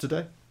just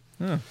today.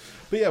 Yeah.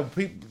 But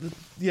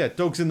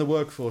dogs in the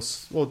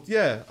workforce. Well,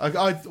 yeah.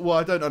 I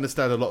don't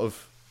understand a lot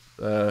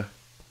of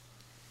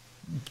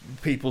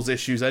people's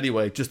issues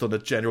anyway, just on a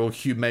general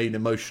humane,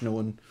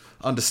 emotional and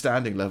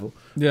understanding level.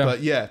 Yeah.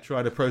 But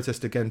trying to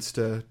protest against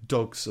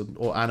dogs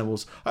or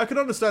animals. I can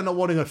understand not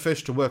wanting a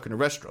fish to work in a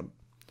restaurant.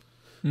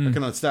 I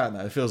can understand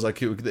that. It feels like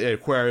the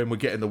aquarium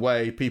would get in the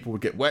way, people would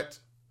get wet.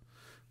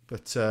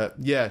 But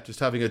just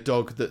having a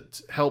dog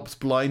that helps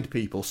blind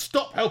people.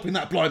 Stop helping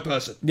that blind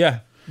person.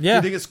 Yeah. Do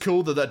you think it's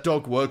cool that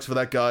dog works for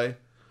that guy? It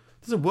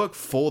doesn't work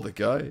for the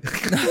guy.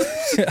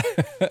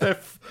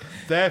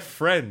 They're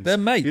friends. They're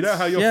mates. You know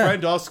how your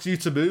friend asks you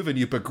to move and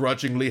you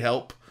begrudgingly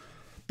help?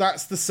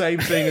 That's the same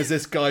thing as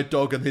this guy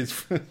dog and his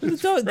friend.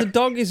 The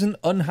dog isn't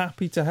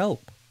unhappy to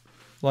help.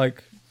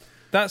 Like,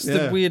 that's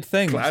the weird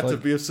thing. Glad to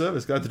be of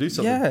service. Glad to do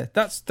something. Yeah,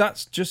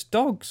 that's just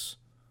dogs.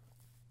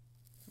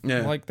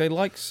 Yeah. Like, they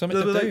like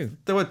something to do.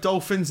 There were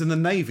dolphins in the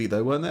Navy,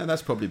 though, weren't there?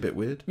 That's probably a bit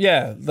weird.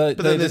 Yeah. But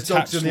then there's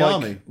dogs in the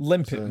army.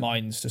 Limpet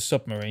mines to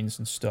submarines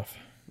and stuff.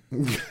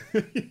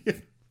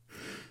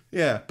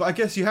 Yeah, but I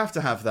guess you have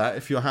to have that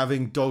if you're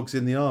having dogs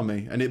in the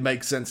army, and it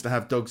makes sense to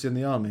have dogs in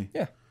the army.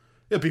 Yeah.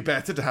 It'd be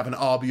better to have an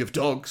army of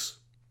dogs.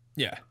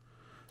 Yeah.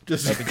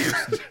 Just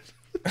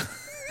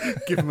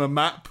give them a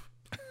map.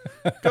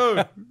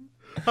 Go,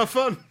 have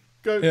fun.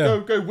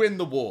 Go win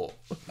the war.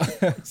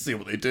 See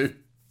what they do.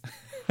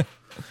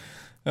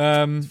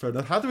 Fair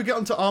enough. How do we get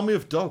onto army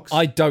of dogs?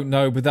 I don't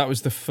know, but that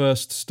was the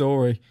first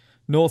story.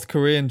 North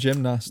Korean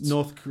gymnasts.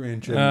 North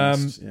Korean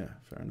gymnasts. Yeah,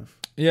 fair enough.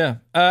 Yeah.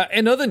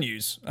 In other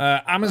news,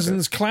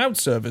 Amazon's cloud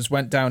servers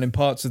went down in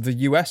parts of the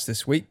US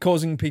this week,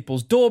 causing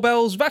people's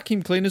doorbells,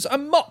 vacuum cleaners,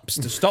 and mops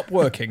to stop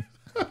working.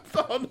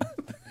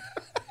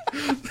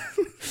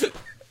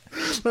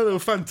 That little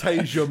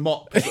Fantasia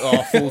mop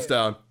falls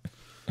down.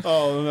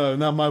 Oh no!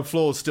 Now my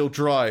floor's still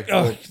dry,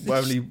 or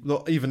only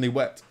not evenly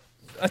wet.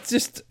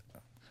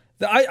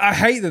 I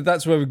hate that.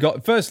 That's where we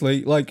got.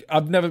 Firstly, like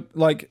I've never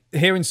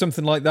hearing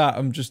something like that.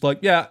 I'm just like,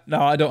 yeah,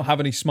 no, I don't have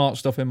any smart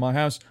stuff in my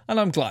house, and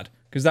I'm glad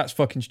because that's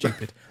fucking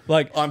stupid.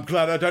 Like, I'm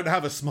glad I don't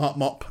have a smart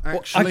mop.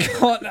 Actually,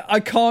 I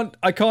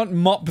can't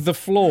mop the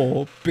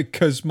floor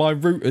because my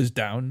router's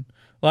down.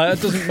 Like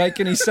that doesn't make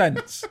any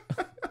sense.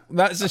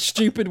 That's a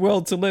stupid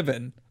world to live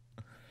in.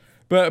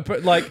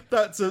 But like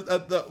that's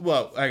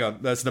well, hang on,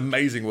 that's an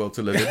amazing world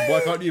to live in.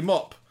 Why can't you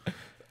mop?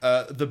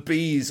 The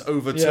bees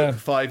overtook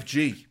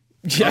 5G.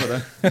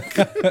 Yeah.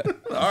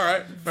 All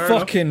right.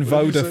 Fucking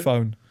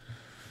Vodafone.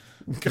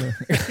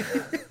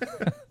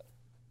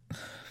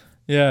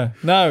 Yeah.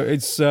 No,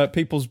 it's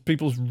people's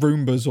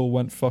Roombas all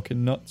went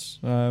fucking nuts.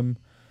 And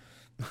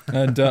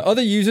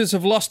other users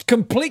have lost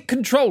complete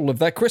control of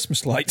their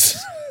Christmas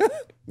lights.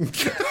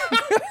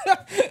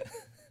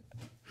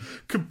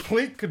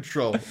 Complete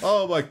control.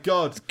 Oh my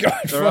god. They're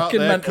out fucking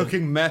there mental.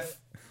 cooking meth.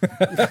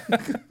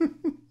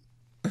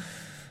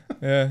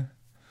 Yeah.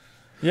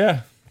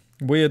 Yeah.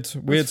 Weird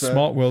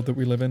smart world that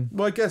we live in.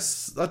 Well, I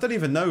guess I don't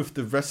even know if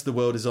the rest of the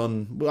world is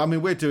on. Well, I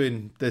mean, we're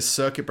doing this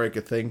circuit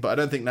breaker thing, but I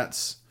don't think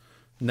that's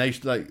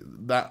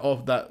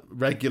that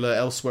regular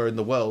elsewhere in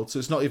the world. So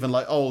it's not even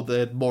like, oh,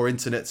 there's more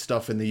internet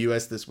stuff in the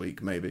US this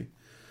week, maybe.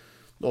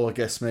 Or I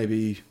guess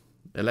maybe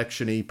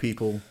election-y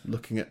people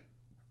looking at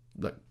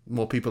like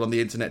more people on the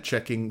internet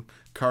checking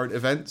current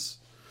events.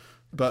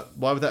 But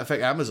why would that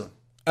affect Amazon?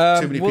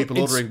 Too many people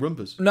ordering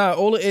Roombas. No,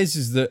 all it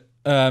is that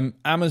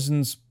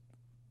Amazon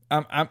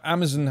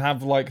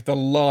have like the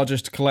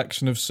largest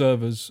collection of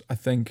servers, I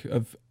think,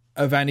 of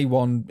any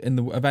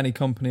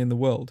company in the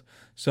world.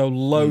 So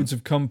loads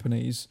of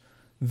companies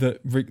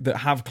that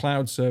have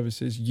cloud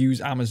services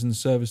use Amazon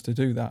servers to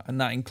do that, and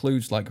that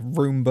includes like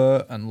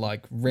Roomba and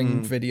like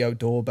Ring Video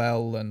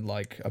Doorbell and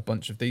like a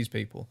bunch of these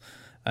people.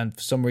 And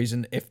for some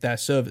reason, if their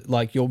server,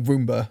 like your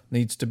Roomba,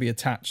 needs to be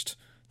attached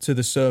to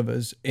the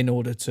servers in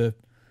order to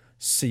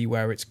see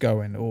where it's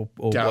going or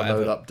download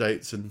whatever.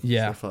 Updates and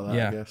stuff like that,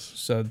 yeah. I guess.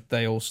 So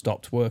they all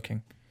stopped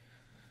working.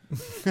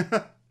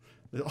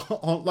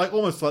 Like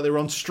almost like they were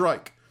on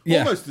strike. Yeah.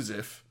 Almost as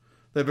if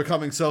they're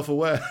becoming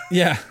self-aware.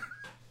 Yeah.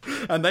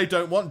 And they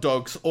don't want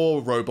dogs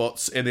or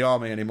robots in the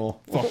army anymore.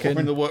 Fucking or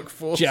in the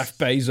workforce. Jeff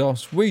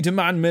Bezos. We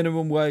demand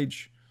minimum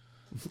wage.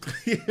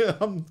 Yeah,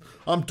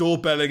 I'm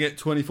doorbelling it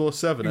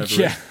 24/7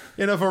 over it,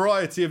 in a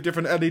variety of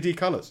different LED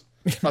colours.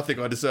 I think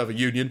I deserve a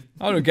union.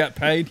 I don't get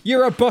paid.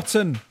 You're a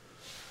button.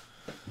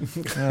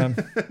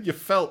 You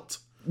felt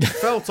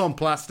on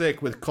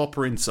plastic with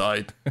copper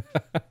inside.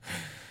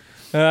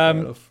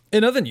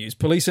 In other news,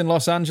 police in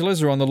Los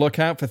Angeles are on the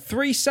lookout for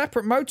 3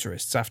 separate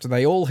motorists after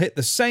they all hit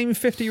the same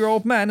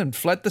 50-year-old man and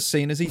fled the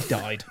scene as he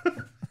died.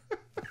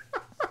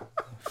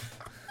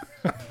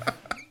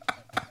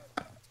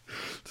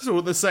 So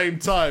at the same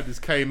time, this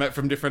came at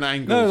from different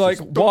angles. No, like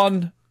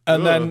one,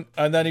 and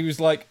then he was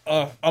like,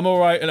 "Oh, I'm all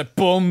right," and a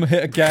boom,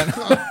 hit again,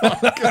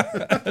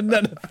 and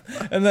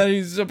then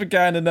he's up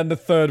again, and then the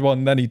third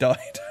one, then he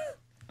died.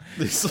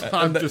 This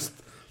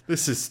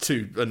is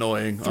too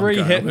annoying.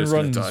 3 hit and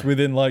runs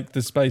within like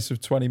the space of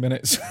 20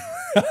 minutes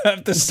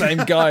of the same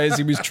guy as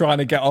he was trying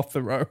to get off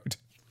the road.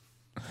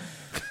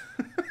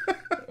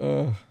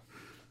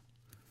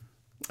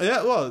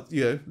 Yeah, well,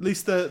 at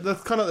least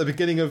that's kind of at the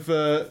beginning of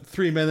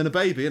 3 Men and a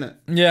Baby, isn't it?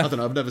 Yeah. I don't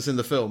know. I've never seen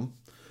the film,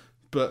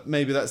 but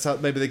maybe that's how.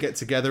 Maybe they get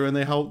together and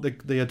they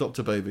adopt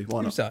a baby.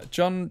 Why not? Who's that?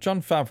 John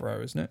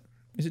Favreau, isn't it?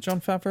 Is it John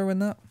Favreau in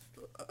that?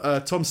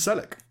 Tom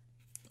Selleck.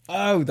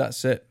 Oh,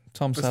 that's it.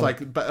 Tom Selleck. It's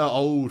like an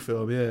old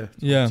film, yeah.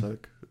 Yeah.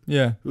 Selleck,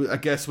 yeah. who I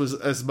guess was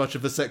as much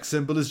of a sex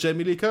symbol as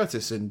Jamie Lee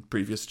Curtis in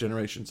previous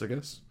generations. I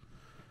guess.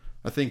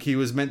 I think he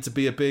was meant to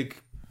be a big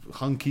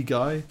hunky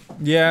guy.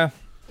 Yeah.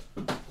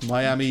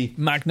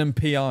 Magnum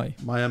PI,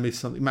 yeah.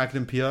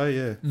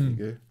 There you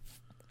go.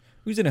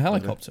 Who's in a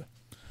helicopter?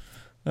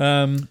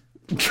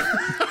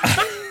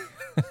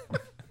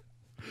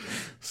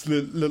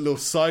 Little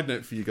side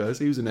note for you guys.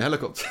 He was in a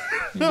helicopter.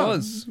 He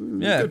was.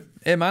 Yeah.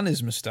 Him and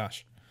his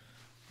moustache.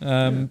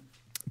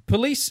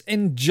 Police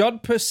in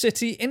Jodhpur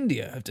City,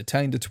 India have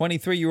detained a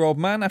 23-year-old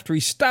man after he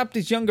stabbed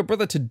his younger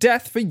brother to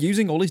death for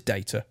using all his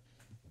data.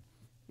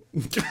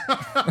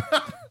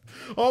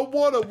 I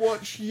want to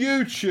watch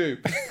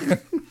YouTube.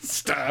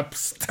 Stab.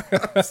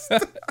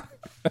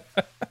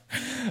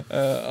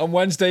 On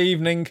Wednesday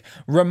evening,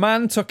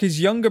 Rahman took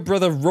his younger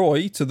brother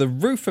Roy to the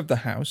roof of the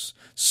house,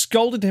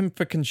 scolded him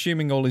for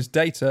consuming all his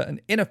data,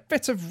 and in a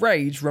fit of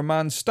rage,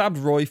 Rahman stabbed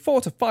Roy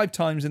 4 to 5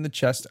 times in the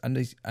chest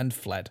and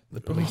fled,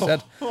 the police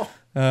said.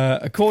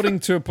 According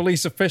to a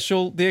police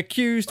official, the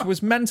accused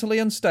was mentally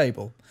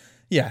unstable.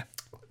 Yeah.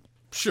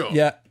 Sure.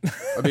 Yeah.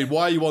 I mean,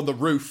 why are you on the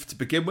roof to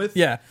begin with?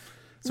 Yeah.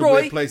 It's a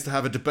Roy, weird place to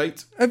have a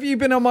debate. have you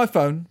been on my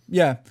phone?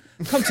 Yeah.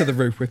 Come to the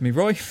roof with me,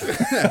 Roy.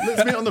 Yeah,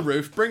 let's meet on the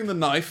roof, bring the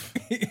knife,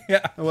 Yeah.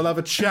 and we'll have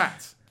a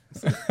chat.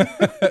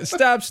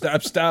 Stab,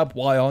 stab, stab.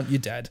 Why aren't you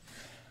dead?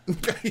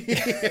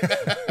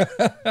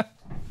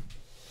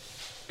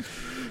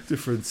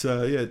 Different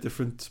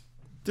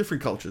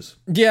cultures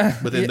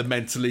Yeah. within yeah. the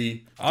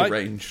mentally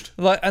deranged.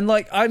 I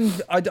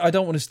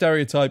don't want to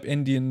stereotype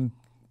Indian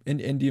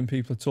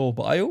people at all,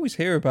 but I always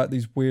hear about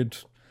these weird.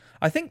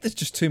 I think there's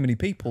just too many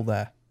people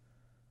there.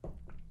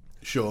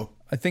 Sure.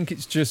 I think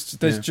it's just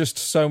there's just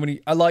so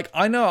many.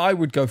 I know I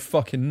would go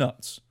fucking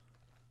nuts.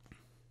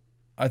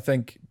 I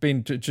think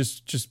being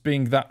just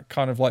being that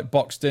kind of like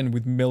boxed in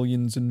with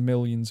millions and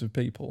millions of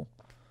people.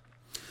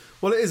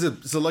 Well,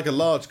 it's like a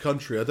large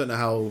country. I don't know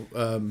how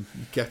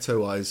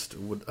ghettoized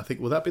would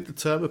that be the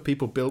term of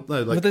people built?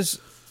 No, like But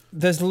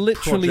there's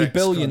literally projects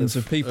billions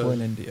kind of people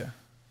in India.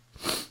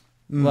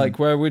 Like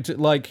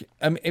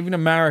even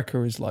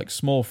America is like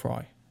small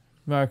fry.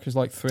 America's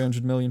like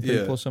 300 million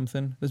people or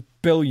something. There's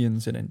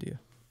billions in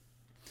India.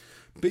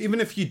 But even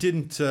if you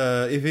didn't,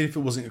 if it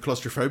wasn't a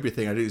claustrophobia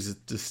thing, I think it's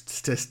just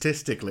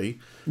statistically,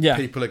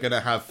 people are going to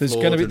have. There's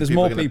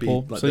more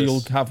people, so you'll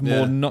have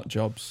more nut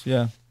jobs.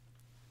 Yeah.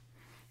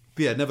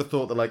 But yeah, never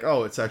thought that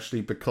it's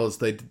actually because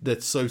they've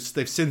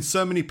seen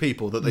so many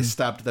people that they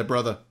stabbed their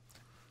brother.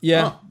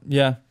 Yeah,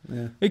 yeah.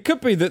 It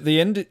could be that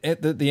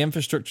the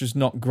infrastructure is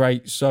not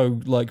great,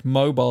 so like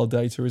mobile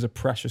data is a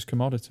precious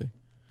commodity.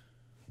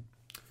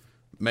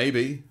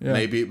 Maybe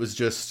it was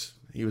just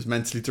he was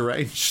mentally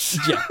deranged.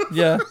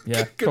 Yeah.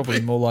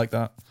 Probably more like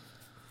that.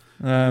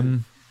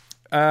 And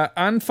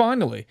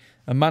finally,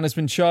 a man has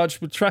been charged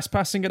with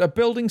trespassing at a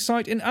building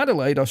site in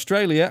Adelaide,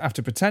 Australia,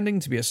 after pretending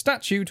to be a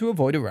statue to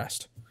avoid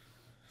arrest.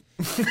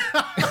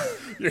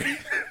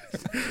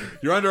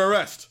 You're under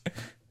arrest.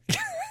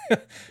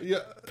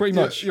 Pretty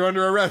much. You're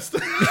under arrest.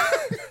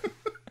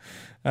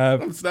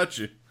 I'm a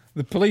statue.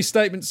 The police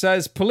statement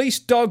says, police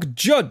dog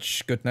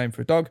Judge, good name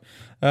for a dog,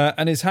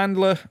 and his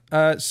handler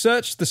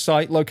searched the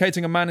site,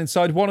 locating a man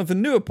inside one of the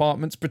new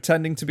apartments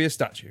pretending to be a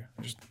statue.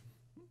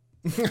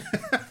 To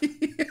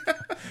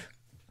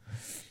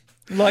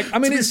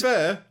be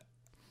fair,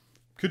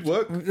 could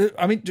work.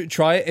 I mean,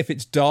 try it if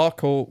it's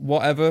dark or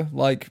whatever.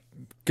 Like,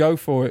 go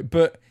for it.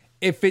 But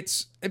if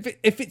it's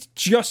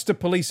just a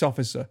police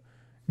officer,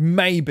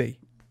 maybe.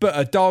 But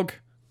a dog,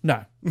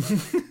 no.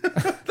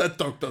 That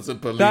dog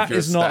doesn't believe that you're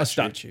is not a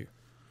statue.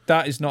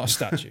 That is not a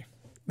statue.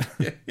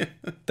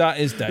 That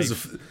is Dave.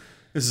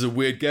 This is a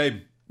weird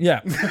game. Yeah.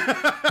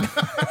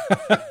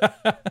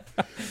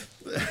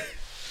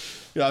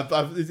 Yeah,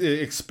 I've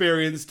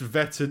experienced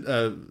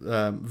veteran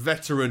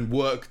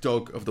work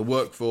dog of the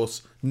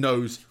workforce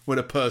knows when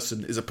a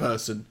person is a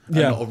person and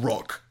not a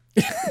rock.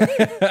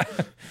 Yeah.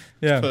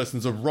 This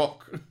person's a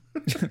rock.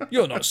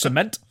 You're not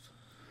cement.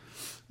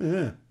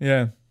 Yeah.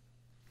 Yeah.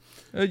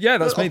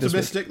 That's me.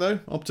 Optimistic though.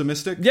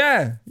 Optimistic.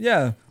 Yeah.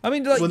 I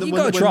mean, like, you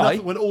gotta try.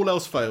 When all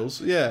else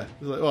fails, it's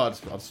like, I'll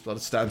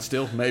just stand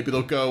still. Maybe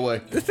they'll go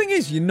away. The thing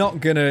is, you're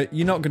not gonna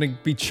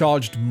be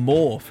charged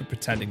more for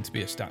pretending to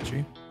be a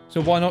statue.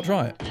 So why not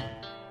try it?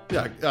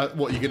 Yeah.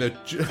 What, you're gonna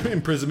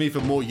imprison me for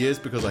more years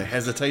because I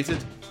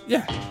hesitated?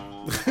 Yeah.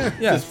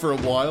 Just for a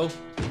while.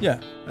 Yeah.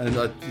 And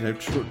I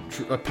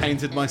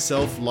painted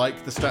myself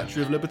like the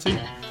Statue of Liberty.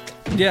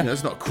 Yeah.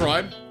 It's not a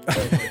crime.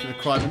 A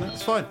crime in that.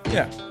 It's fine.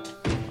 Yeah.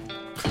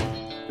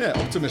 Yeah,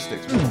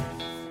 optimistic.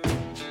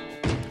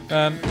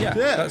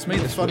 That's me.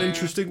 This fun,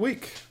 interesting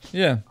week.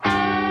 Yeah.